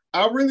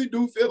I really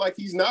do feel like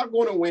he's not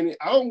going to win it.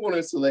 I don't want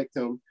to select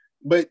him,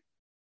 but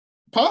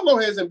Paolo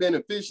hasn't been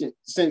efficient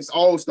since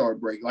All-Star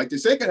break. Like, the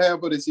second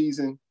half of the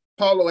season,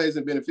 Paolo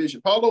hasn't been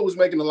efficient. Paolo was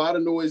making a lot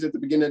of noise at the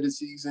beginning of the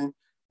season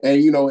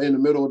and, you know, in the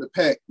middle of the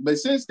pack. But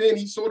since then,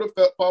 he sort of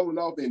felt falling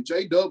off, and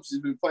J-Dubs has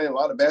been playing a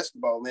lot of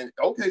basketball. And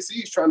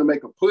OKC is trying to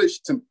make a push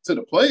to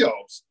the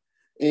playoffs.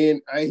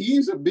 And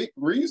he's a big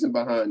reason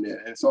behind that.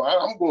 And so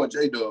I'm going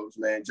J-Dubs,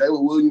 man.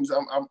 Jalen Williams,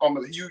 I'm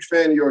a huge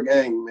fan of your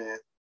game, man.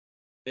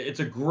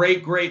 It's a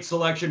great, great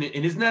selection.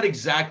 And isn't that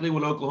exactly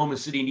what Oklahoma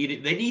City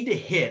needed? They need to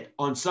hit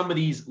on some of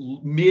these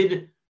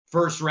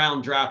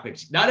mid-first-round draft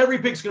picks. Not every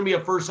pick's going to be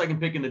a first, second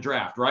pick in the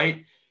draft,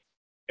 right?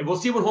 And we'll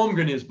see what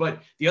Holmgren is.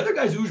 But the other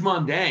guy's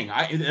Ousmane Dang.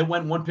 It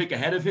went one pick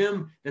ahead of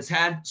him. That's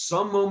had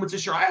some moments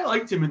this year. I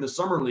liked him in the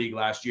summer league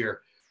last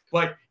year.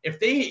 But if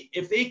they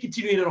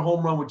continue to hit a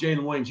home run with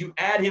Jalen Williams, you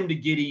add him to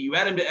Giddey, you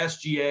add him to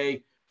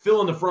SGA,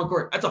 fill in the front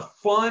court. That's a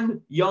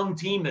fun, young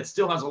team that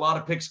still has a lot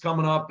of picks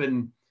coming up,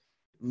 and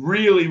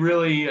really,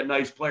 really a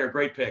nice player.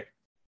 Great pick.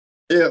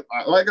 Yeah,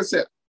 like I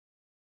said.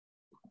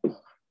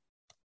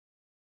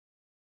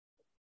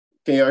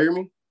 Can y'all hear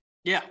me?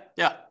 Yeah.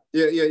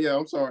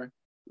 I'm sorry.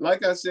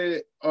 Like I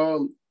said,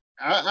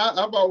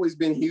 I've always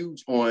been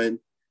huge on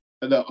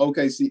the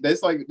OKC.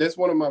 That's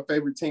one of my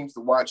favorite teams to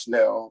watch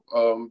now,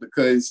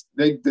 because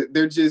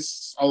they're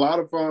just a lot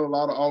of fun, a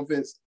lot of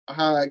offense,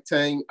 high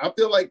octane. I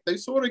feel like they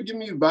sort of give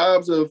me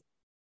vibes of,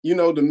 you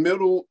know, the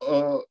middle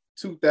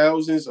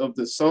 2000s of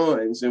the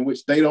Suns, in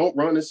which they don't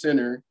run a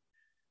center.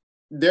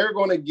 They're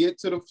going to get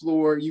to the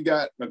floor. You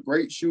got a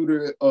great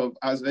shooter of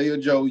Isaiah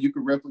Joe. You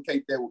can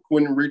replicate that with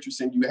Quentin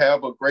Richardson. You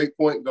have a great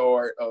point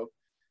guard of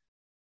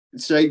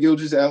Shai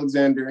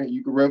Gilgeous-Alexander.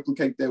 You can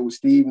replicate that with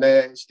Steve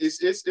Nash.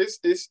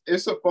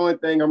 It's a fun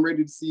thing. I'm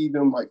ready to see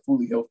them like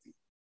fully healthy.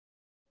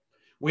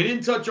 We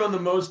didn't touch on the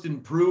most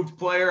improved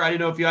player. I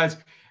didn't know if you guys,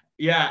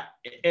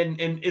 and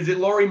is it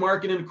Lauri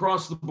Markkanen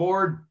across the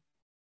board?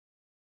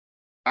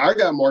 I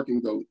got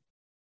Markkanen GOAT.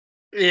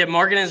 Yeah,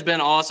 Markkanen's been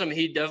awesome.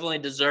 He definitely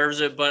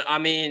deserves it. But, I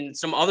mean,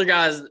 some other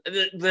guys,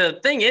 the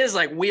thing is,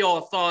 like, we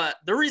all thought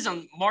 – the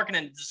reason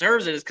Markkanen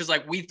deserves it is because,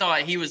 like, we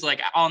thought he was,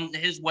 like, on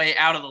his way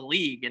out of the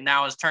league, and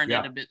now has turned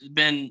into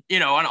been, you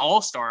know, an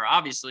all-star,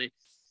 obviously.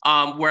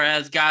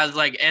 Whereas guys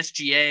like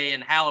SGA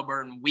and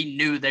Halliburton, we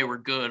knew they were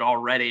good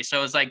already.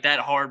 So it's, like,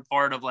 that hard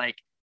part of, like,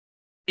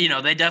 you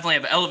know, they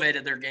definitely have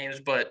elevated their games,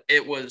 but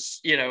it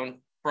was, you know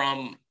 –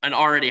 from an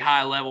already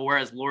high level,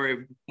 whereas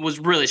Lauri was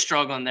really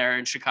struggling there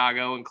in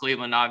Chicago and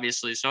Cleveland,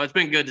 obviously. So it's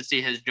been good to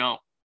see his jump.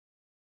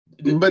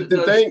 But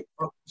the thing,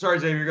 sorry,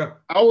 Xavier, go.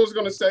 I was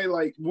gonna say,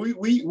 like, we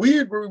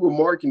agree with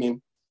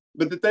Markkanen,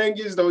 but the thing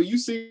is, though, you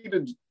see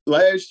the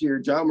last year,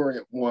 Ja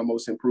Morant won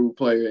Most Improved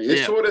Player.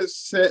 It sort of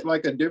set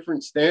like a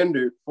different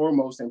standard for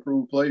Most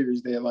Improved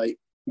Players that, like,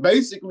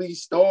 basically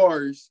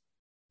stars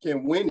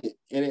can win it,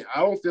 and I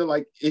don't feel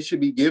like it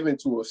should be given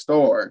to a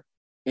star.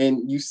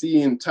 And you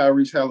see in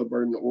Tyrese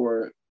Halliburton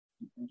or,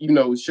 you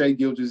know, Shai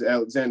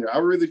Gilgeous-Alexander, I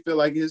really feel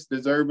like it's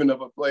deserving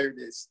of a player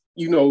that's,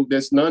 you know,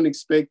 that's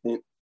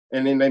non-expectant,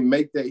 and then they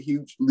make that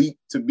huge leap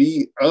to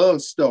be a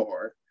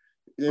star.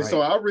 And so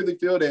I really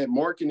feel that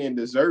Markkanen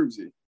deserves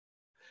it.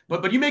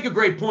 But you make a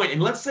great point.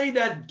 And let's say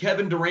that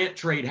Kevin Durant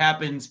trade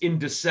happens in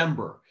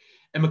December,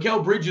 and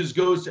Mikal Bridges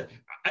goes to,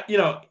 you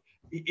know,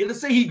 let's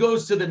say he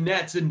goes to the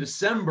Nets in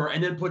December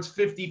and then puts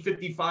 50,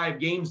 55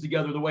 games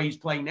together the way he's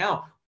playing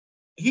now.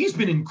 He's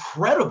been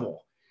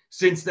incredible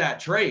since that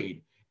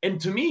trade. And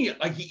to me,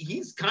 like,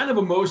 he's kind of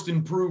a most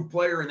improved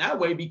player in that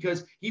way,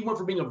 because he went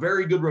from being a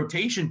very good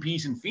rotation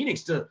piece in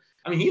Phoenix to,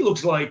 I mean, he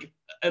looks like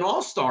an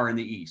all-star in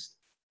the East.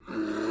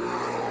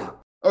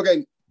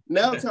 Okay,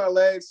 now to our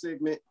last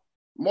segment.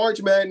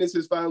 March Madness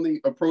has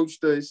finally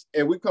approached us,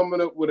 and we're coming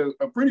up with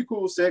a pretty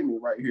cool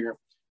segment right here.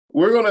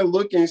 We're going to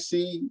look and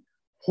see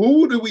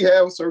who do we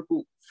have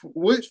circled.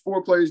 Which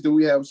 4 players do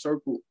we have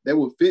circled that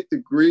will fit the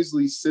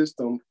Grizzlies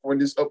system for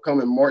this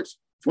upcoming March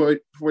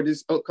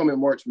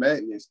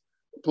Madness,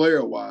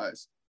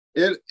 player-wise?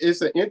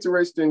 It's an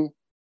interesting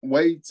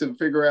way to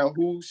figure out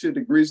who should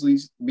the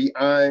Grizzlies be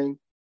eyeing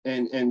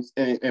and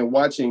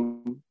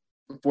watching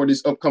for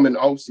this upcoming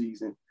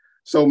offseason.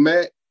 So,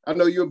 Matt, I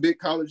know you're a big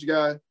college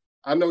guy.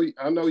 I know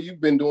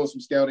you've been doing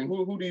some scouting.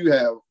 Who do you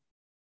have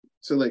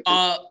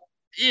selected?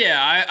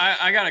 Yeah,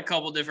 I got a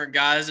couple different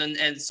guys,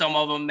 and some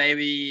of them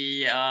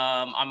maybe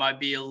I might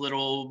be a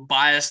little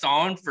biased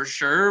on for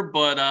sure,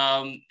 but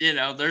you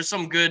know, there's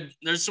some good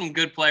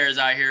players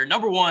out here.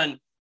 Number one,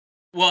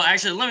 well,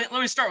 actually, let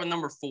me start with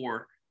number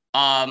 4.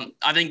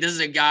 I think this is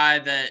a guy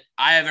that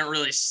I haven't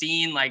really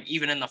seen, like,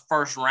 even in the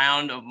first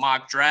round of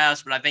mock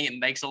drafts, but I think it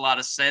makes a lot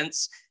of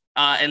sense.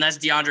 And that's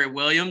DeAndre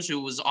Williams, who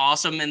was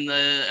awesome in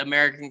the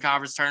American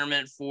Conference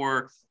tournament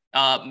for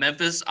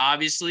Memphis,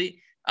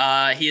 obviously.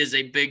 He is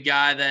a big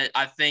guy that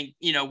I think,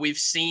 you know, we've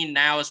seen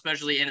now,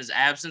 especially in his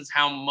absence,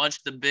 how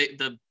much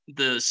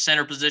the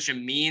center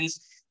position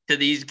means to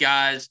these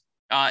guys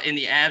in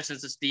the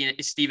absence of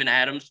Steven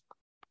Adams.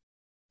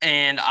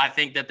 And I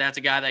think that that's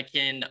a guy that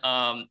can,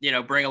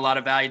 bring a lot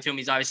of value to him.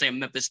 He's obviously a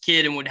Memphis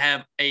kid and would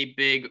have a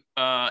big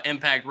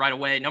impact right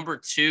away. Number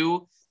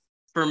 2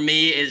 for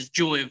me is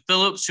Julian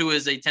Phillips, who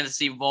is a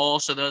Tennessee Vol.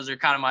 So those are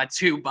kind of my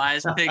 2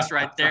 bias picks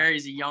right there.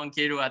 He's a young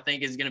kid who I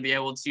think is going to be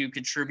able to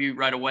contribute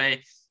right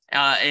away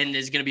and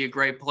is going to be a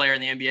great player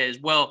in the NBA as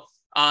well.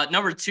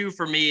 Number 2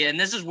 for me, and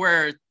this is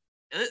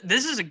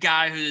a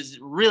guy who's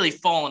really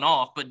fallen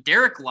off, but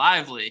Derek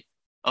Lively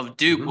of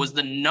Duke was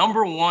the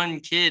number 1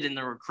 kid in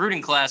the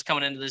recruiting class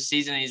coming into this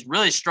season. He's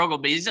really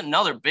struggled, but he's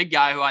another big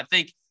guy who I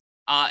think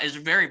is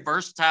very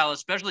versatile,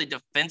 especially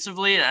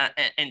defensively,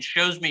 and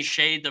shows me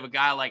shades of a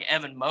guy like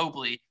Evan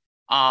Mobley.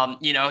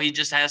 He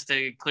just has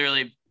to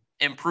clearly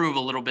improve a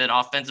little bit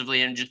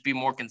offensively and just be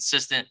more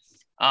consistent.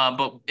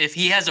 But if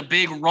he has a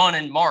big run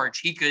in March,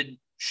 he could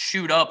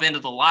shoot up into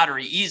the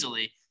lottery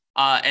easily.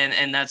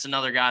 And that's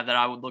another guy that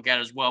I would look at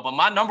as well. But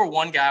my number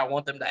 1 guy I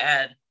want them to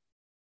add,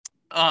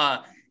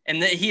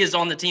 and he is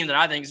on the team that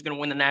I think is going to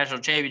win the national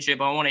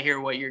championship. I want to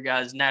hear what your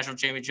guys' national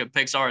championship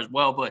picks are as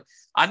well. But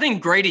I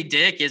think Grady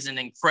Dick is an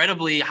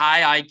incredibly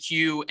high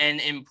IQ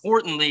and,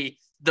 importantly,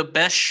 the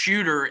best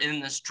shooter in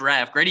this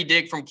draft. Grady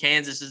Dick from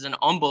Kansas is an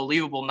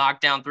unbelievable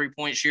knockdown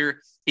 3-point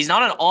shooter. He's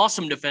not an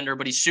awesome defender,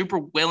 but he's super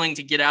willing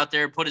to get out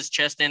there, put his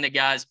chest into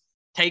guys,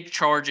 take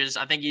charges.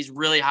 I think he's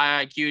really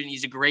high IQ, and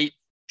he's a great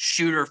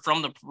shooter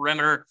from the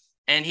perimeter.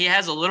 And he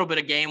has a little bit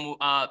of game,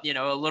 a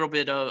little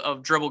bit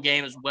of dribble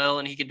game as well,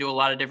 and he can do a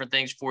lot of different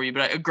things for you.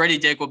 But Grady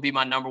Dick would be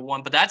my number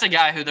 1. But that's a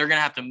guy who they're going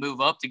to have to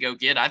move up to go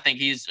get. I think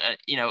he's,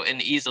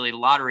 an easily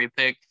lottery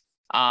pick,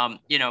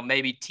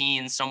 maybe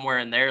teens somewhere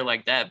in there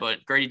like that.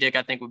 But Grady Dick,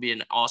 I think, would be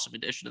an awesome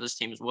addition to this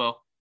team as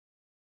well.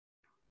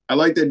 I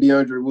like that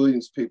DeAndre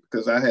Williams pick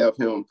because I have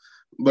him.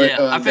 But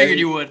yeah, I figured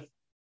you would.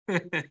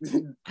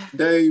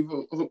 Dave,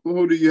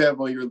 who do you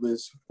have on your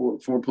list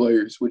for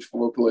players? Which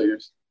 4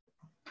 players?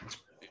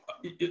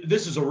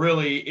 This is a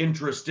really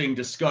interesting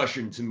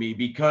discussion to me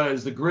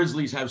because the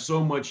Grizzlies have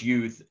so much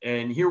youth,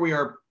 and here we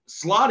are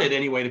slotted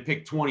anyway to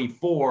pick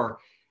 24.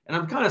 And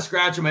I'm kind of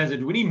scratching my head.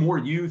 Do we need more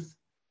youth?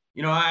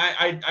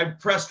 I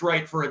pressed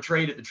right for a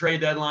trade at the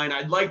trade deadline.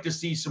 I'd like to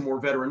see some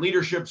more veteran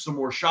leadership, some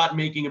more shot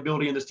making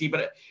ability in this team.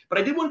 But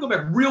I did want to go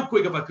back real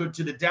quick, if I could,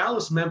 to the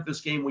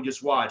Dallas-Memphis game we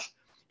just watched.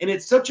 And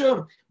it's such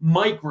a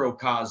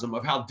microcosm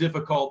of how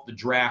difficult the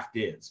draft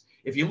is.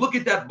 If you look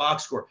at that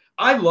box score,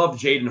 I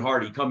loved Jaden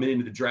Hardy coming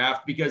into the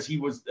draft because he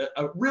was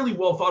a really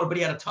well thought of, but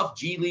he had a tough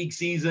G League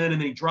season, and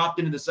then he dropped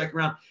into the second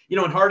round.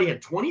 And Hardy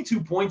had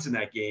 22 points in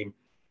that game.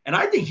 And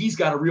I think he's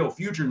got a real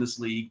future in this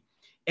league.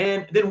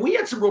 And then we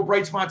had some real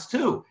bright spots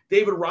too.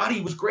 David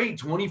Roddy was great,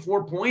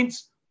 24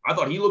 points. I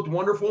thought he looked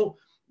wonderful.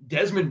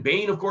 Desmond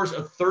Bane, of course,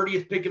 a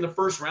 30th pick in the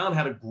first round,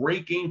 had a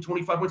great game,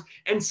 25 points.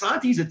 And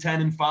Santi's a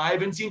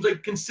 10-5 and seems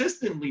like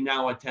consistently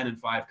now a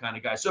 10-5 kind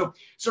of guy. So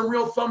some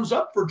real thumbs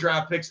up for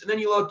draft picks. And then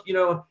you look,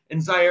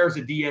 and Zaire's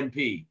a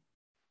DNP.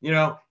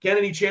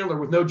 Kennedy Chandler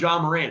with no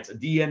John Morant's a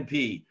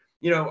DNP.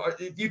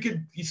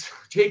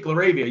 Jake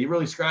LaRavia, you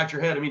really scratch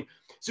your head. I mean,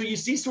 so you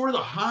see sort of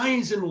the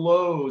highs and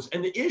lows.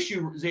 And the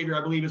issue, Xavier,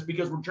 I believe, is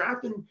because we're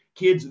drafting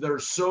kids that are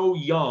so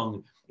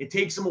young, it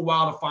takes them a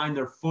while to find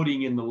their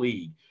footing in the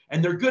league.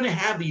 And they're going to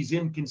have these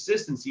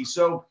inconsistencies.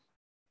 So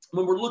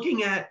when we're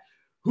looking at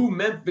who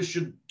Memphis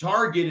should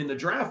target in the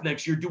draft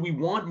next year, do we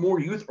want more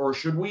youth, or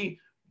should we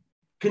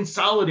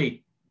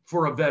consolidate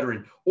for a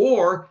veteran?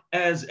 Or,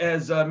 as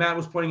Matt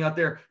was pointing out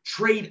there,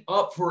 trade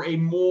up for a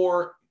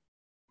more,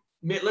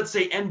 let's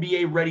say,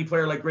 NBA-ready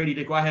player like Grady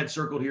Dick, who I had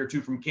circled here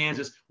too from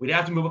Kansas. We'd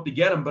have to move up to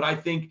get him, but I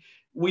think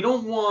we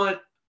don't want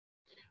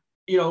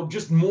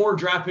just more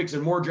draft picks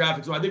and more draft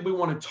picks. So I think we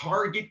want to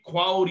target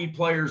quality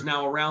players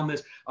now around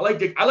this. I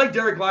like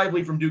Derek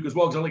Lively from Duke as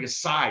well because I like his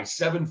size,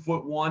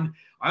 7'1".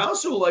 I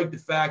also like the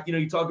fact,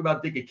 you talk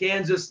about Dick at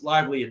Kansas,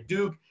 Lively at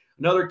Duke.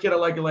 Another kid I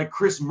like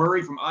Chris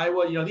Murray from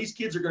Iowa. These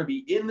kids are going to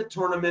be in the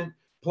tournament,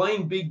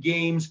 playing big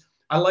games.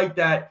 I like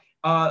that.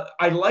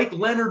 I like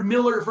Leonard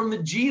Miller from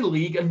the G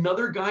League,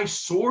 another guy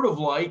sort of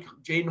like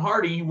Jaden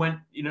Hardy. He went,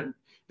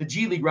 the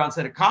G League route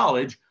instead of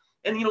college.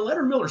 And,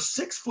 Leonard Miller,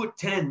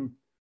 6'10",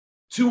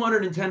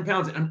 210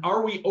 pounds. And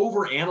are we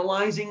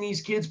overanalyzing these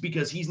kids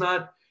because he's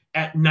not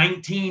at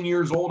 19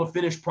 years old, a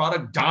finished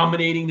product,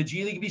 dominating the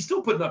G League? He's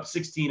still putting up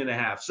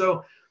 16.5.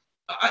 So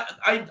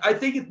I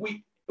think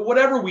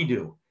whatever we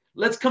do,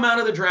 let's come out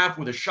of the draft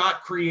with a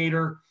shot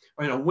creator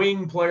and a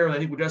wing player that I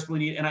think we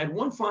desperately need. And I had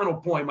one final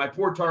point. My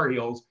poor Tar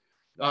Heels,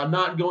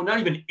 not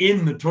even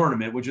in the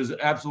tournament, which is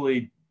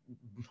absolutely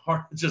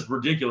hard. It's just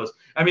ridiculous.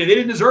 I mean, they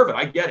didn't deserve it.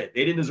 I get it.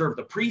 They didn't deserve it.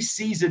 The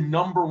preseason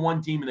number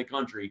 1 team in the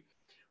country.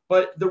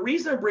 But the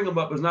reason I bring them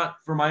up is not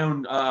for my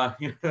own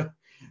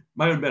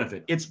my own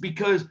benefit. It's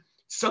because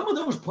some of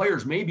those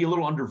players may be a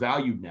little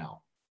undervalued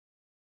now.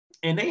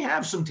 And they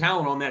have some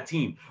talent on that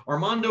team.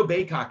 Armando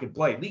Baycock can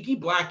play. Leaky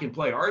Black can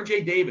play.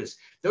 RJ Davis.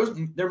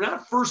 They're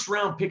not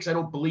first-round picks, I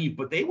don't believe,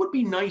 but they would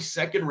be nice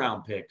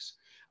second-round picks.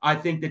 I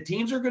think the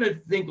teams are going to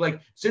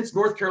think, since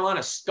North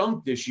Carolina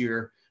stunk this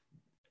year,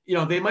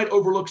 they might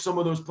overlook some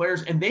of those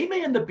players, and they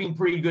may end up being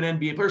pretty good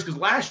NBA players because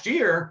last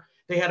year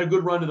they had a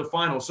good run to the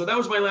finals. So that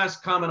was my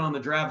last comment on the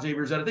draft,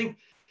 Xavier, is that I think,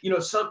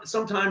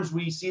 sometimes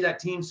we see that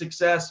team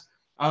success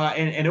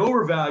and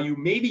overvalue.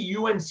 Maybe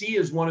UNC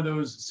is one of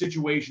those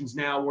situations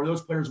now where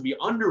those players will be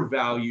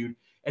undervalued,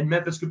 and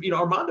Memphis could,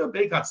 Armando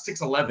Bacot's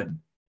 6'11".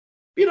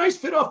 Be a nice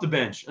fit off the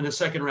bench in a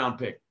second round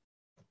pick.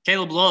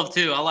 Caleb Love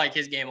too. I like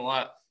his game a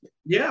lot.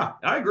 Yeah,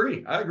 I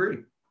agree.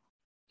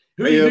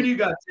 Who do you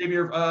got,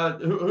 Xavier?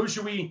 Who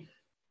should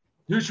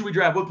we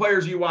draft? What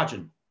players are you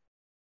watching?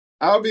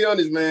 I'll be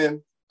honest,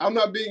 man. I'm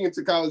not big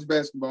into college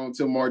basketball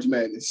until March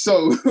Madness.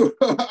 So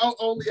I'll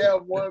only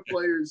have one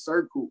player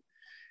circled,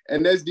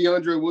 and that's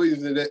DeAndre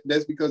Williams. And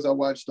that's because I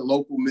watched the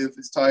local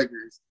Memphis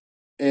Tigers.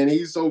 And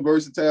he's so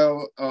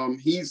versatile.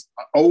 He's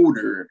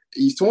older.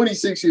 He's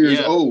 26 years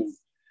old.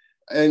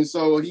 And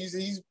so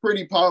he's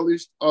pretty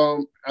polished.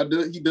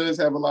 He does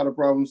have a lot of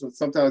problems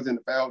sometimes in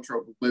the foul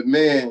trouble. But,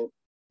 man,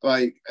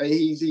 like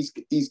he's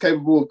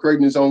capable of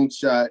creating his own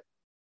shot.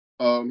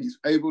 He's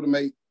able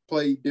to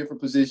play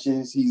different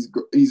positions.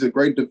 He's a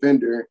great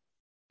defender.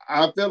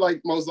 I feel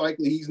like most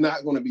likely he's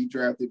not going to be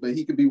drafted, but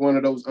he could be one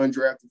of those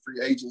undrafted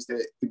free agents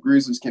that the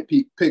Grizzlies can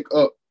pick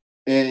up.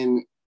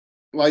 And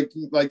like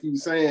you were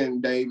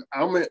saying, Dave,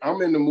 I'm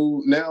in the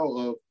mood now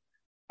of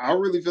I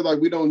really feel like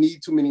we don't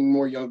need too many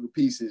more younger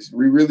pieces.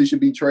 We really should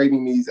be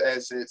trading these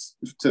assets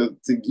to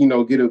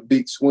get a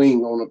big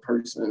swing on a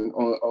person,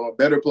 on a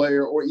better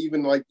player, or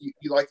even like you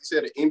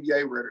said, an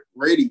NBA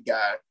ready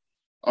guy.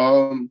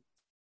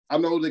 I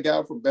know the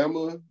guy from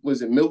Bama,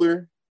 was it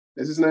Miller?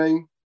 That's his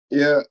name?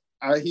 Yeah,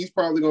 he's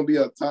probably going to be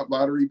a top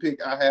lottery pick.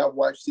 I have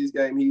watched his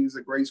game. He's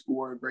a great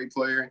scorer, a great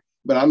player.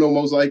 But I know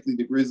most likely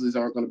the Grizzlies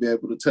aren't going to be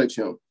able to touch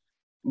him.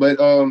 But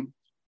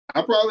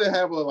I probably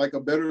have a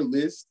better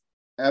list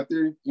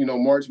after,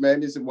 March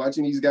Madness and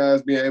watching these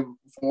guys being able to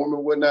perform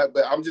and whatnot.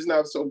 But I'm just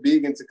not so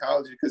big into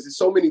college because there's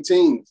so many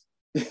teams.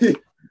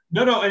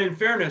 No. And in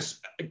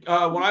fairness,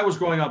 when I was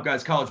growing up,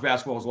 guys, college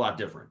basketball was a lot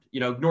different.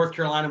 North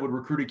Carolina would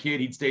recruit a kid.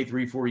 He'd stay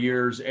 3-4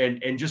 years.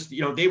 And just,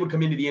 they would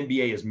come into the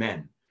NBA as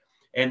men.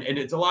 And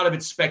it's a lot of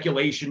it's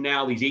speculation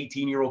now, these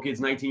 18-year-old kids,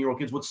 19-year-old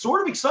kids. What's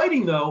sort of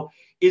exciting, though,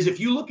 is if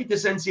you look at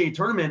this NCAA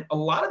tournament, a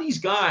lot of these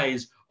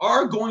guys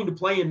are going to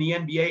play in the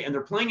NBA, and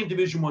they're playing in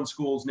Division I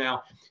schools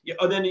now.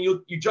 And then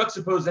you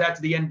juxtapose that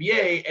to the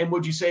NBA, and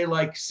would you say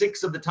like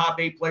 6 of the top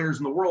 8 players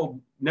in the world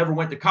never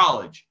went to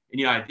college?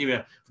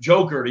 And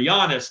Joker to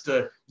Giannis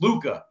to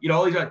Luka,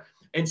 all these guys.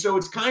 And so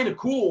it's kind of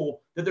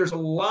cool that there's a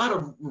lot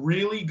of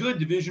really good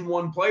Division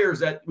I players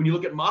that, when you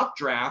look at mock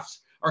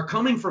drafts, are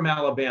coming from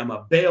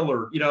Alabama,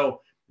 Baylor,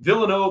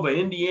 Villanova,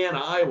 Indiana,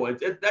 Iowa.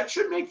 That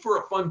should make for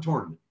a fun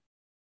tournament.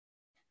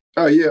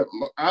 Oh, yeah.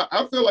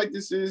 I feel like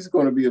this is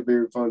going to be a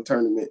very fun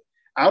tournament.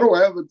 I don't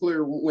have a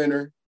clear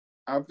winner.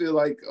 I feel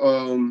like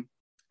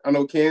I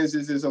know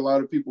Kansas is a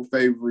lot of people's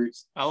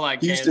favorites. I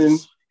like Houston.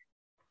 Kansas.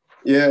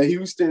 Yeah,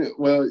 Houston,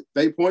 well,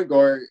 their point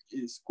guard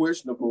is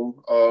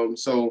questionable.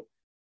 So,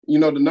 the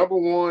number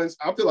ones,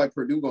 I feel like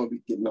Purdue going to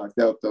be getting knocked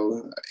out,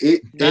 though.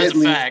 That's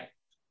a fact.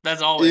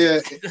 That's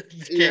always.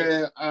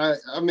 Yeah.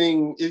 I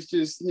mean, it's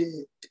just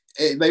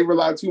they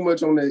rely too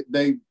much on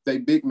they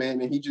big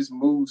man, and he just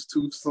moves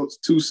too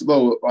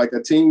slow. Like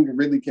a team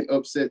really can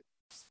upset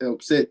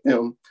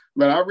them.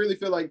 But I really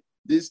feel like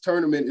this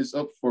tournament is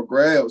up for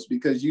grabs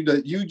because you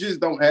just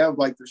don't have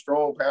like the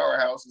strong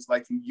powerhouses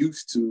like you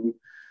used to,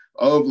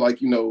 of like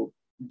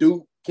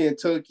Duke,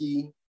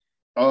 Kentucky,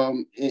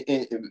 and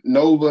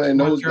Nova and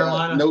North those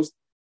Carolina. guys.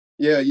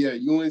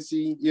 UNC,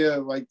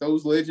 like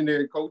those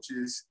legendary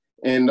coaches.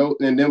 And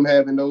them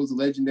having those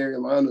legendary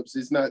lineups,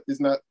 it's not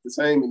the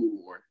same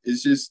anymore.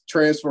 It's just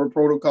transfer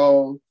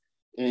protocol,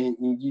 and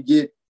you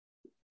get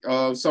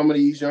some of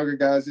these younger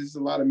guys. It's a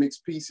lot of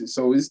mixed pieces,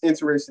 so it's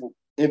interesting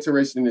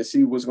to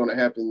see what's going to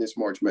happen this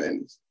March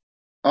Madness.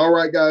 All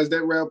right, guys,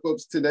 that wraps up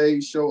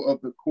today's show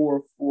of the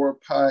Core 4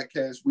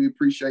 podcast. We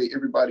appreciate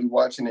everybody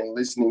watching and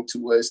listening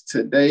to us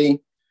today.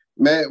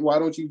 Matt, why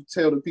don't you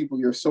tell the people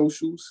your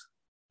socials?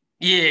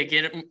 Yeah,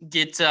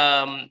 get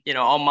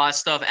all my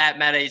stuff at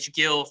Matt H.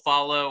 Gill.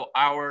 Follow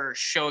our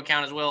show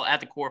account as well at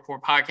the Core 4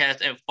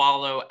 Podcast, and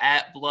follow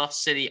at Bluff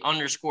City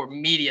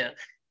 _media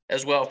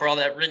as well for all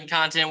that written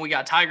content. We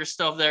got Tiger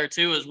stuff there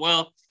too as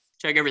well.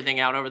 Check everything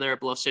out over there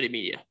at Bluff City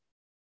Media.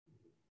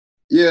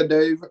 Yeah,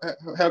 Dave,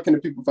 how can the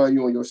people find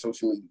you on your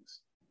social medias?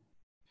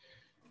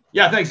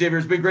 Yeah, thanks, Xavier.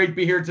 It's been great to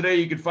be here today.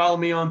 You can follow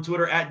me on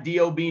Twitter at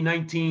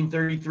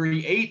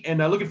DOB19338. And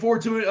looking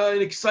forward to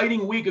an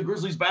exciting week of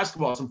Grizzlies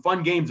basketball. Some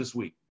fun games this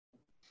week.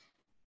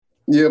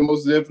 Yeah,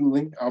 most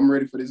definitely. I'm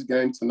ready for this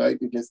game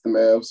tonight against the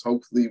Mavs.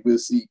 Hopefully we'll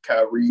see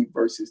Kyrie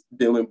versus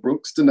Dillon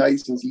Brooks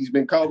tonight since he's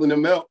been calling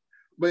them out.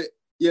 But,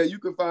 yeah, you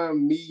can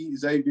find me,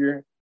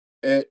 Xavier,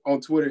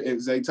 on Twitter at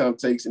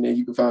ZayTomTakes. And then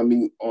you can find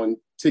me on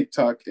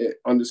TikTok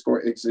at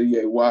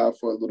 _XZAY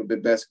for a little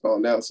bit basketball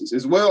analysis.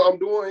 As well, I'm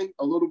doing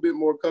a little bit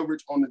more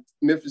coverage on the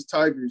Memphis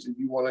Tigers. If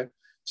you want to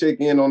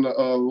check in on the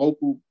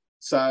local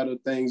side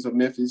of things of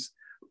Memphis,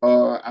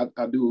 I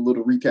do a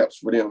little recaps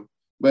for them.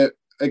 But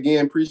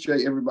again,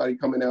 appreciate everybody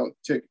coming out,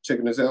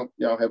 checking us out.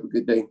 Y'all have a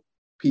good day.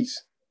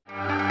 Peace.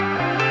 Stolen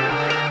by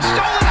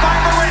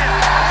Morant.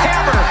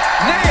 Hammer.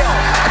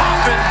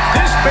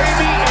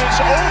 baby is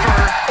over.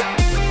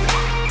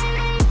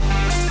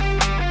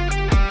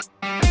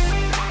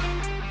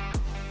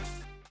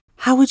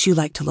 How would you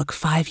like to look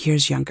 5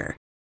 years younger?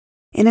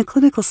 In a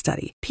clinical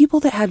study, people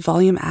that had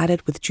volume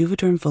added with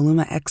Juvederm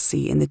Voluma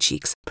XC in the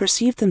cheeks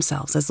perceived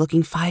themselves as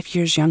looking 5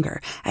 years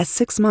younger at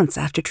 6 months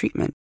after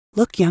treatment.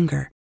 Look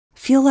younger.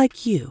 Feel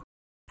like you.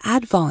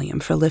 Add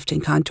volume for lift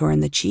and contour in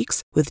the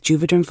cheeks with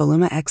Juvederm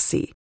Voluma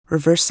XC.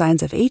 Reverse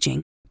signs of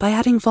aging by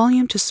adding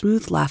volume to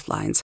smooth laugh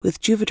lines with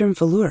Juvederm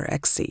Volure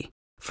XC.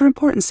 For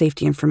important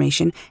safety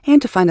information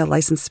and to find a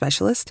licensed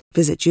specialist,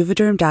 visit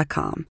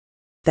Juvederm.com.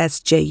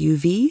 That's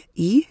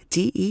JUVEDERM.com.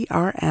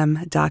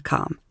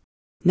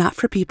 Not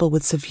for people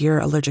with severe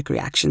allergic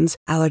reactions,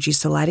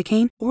 allergies to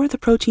lidocaine, or the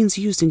proteins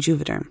used in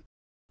Juvederm.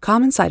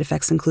 Common side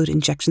effects include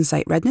injection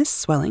site redness,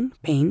 swelling,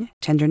 pain,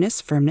 tenderness,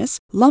 firmness,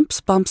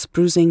 lumps, bumps,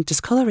 bruising,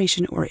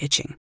 discoloration, or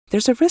itching.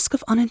 There's a risk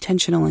of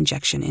unintentional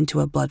injection into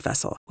a blood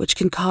vessel, which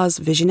can cause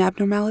vision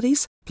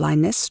abnormalities,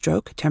 blindness,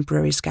 stroke,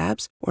 temporary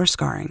scabs, or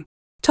scarring.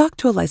 Talk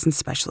to a licensed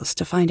specialist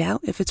to find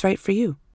out if it's right for you.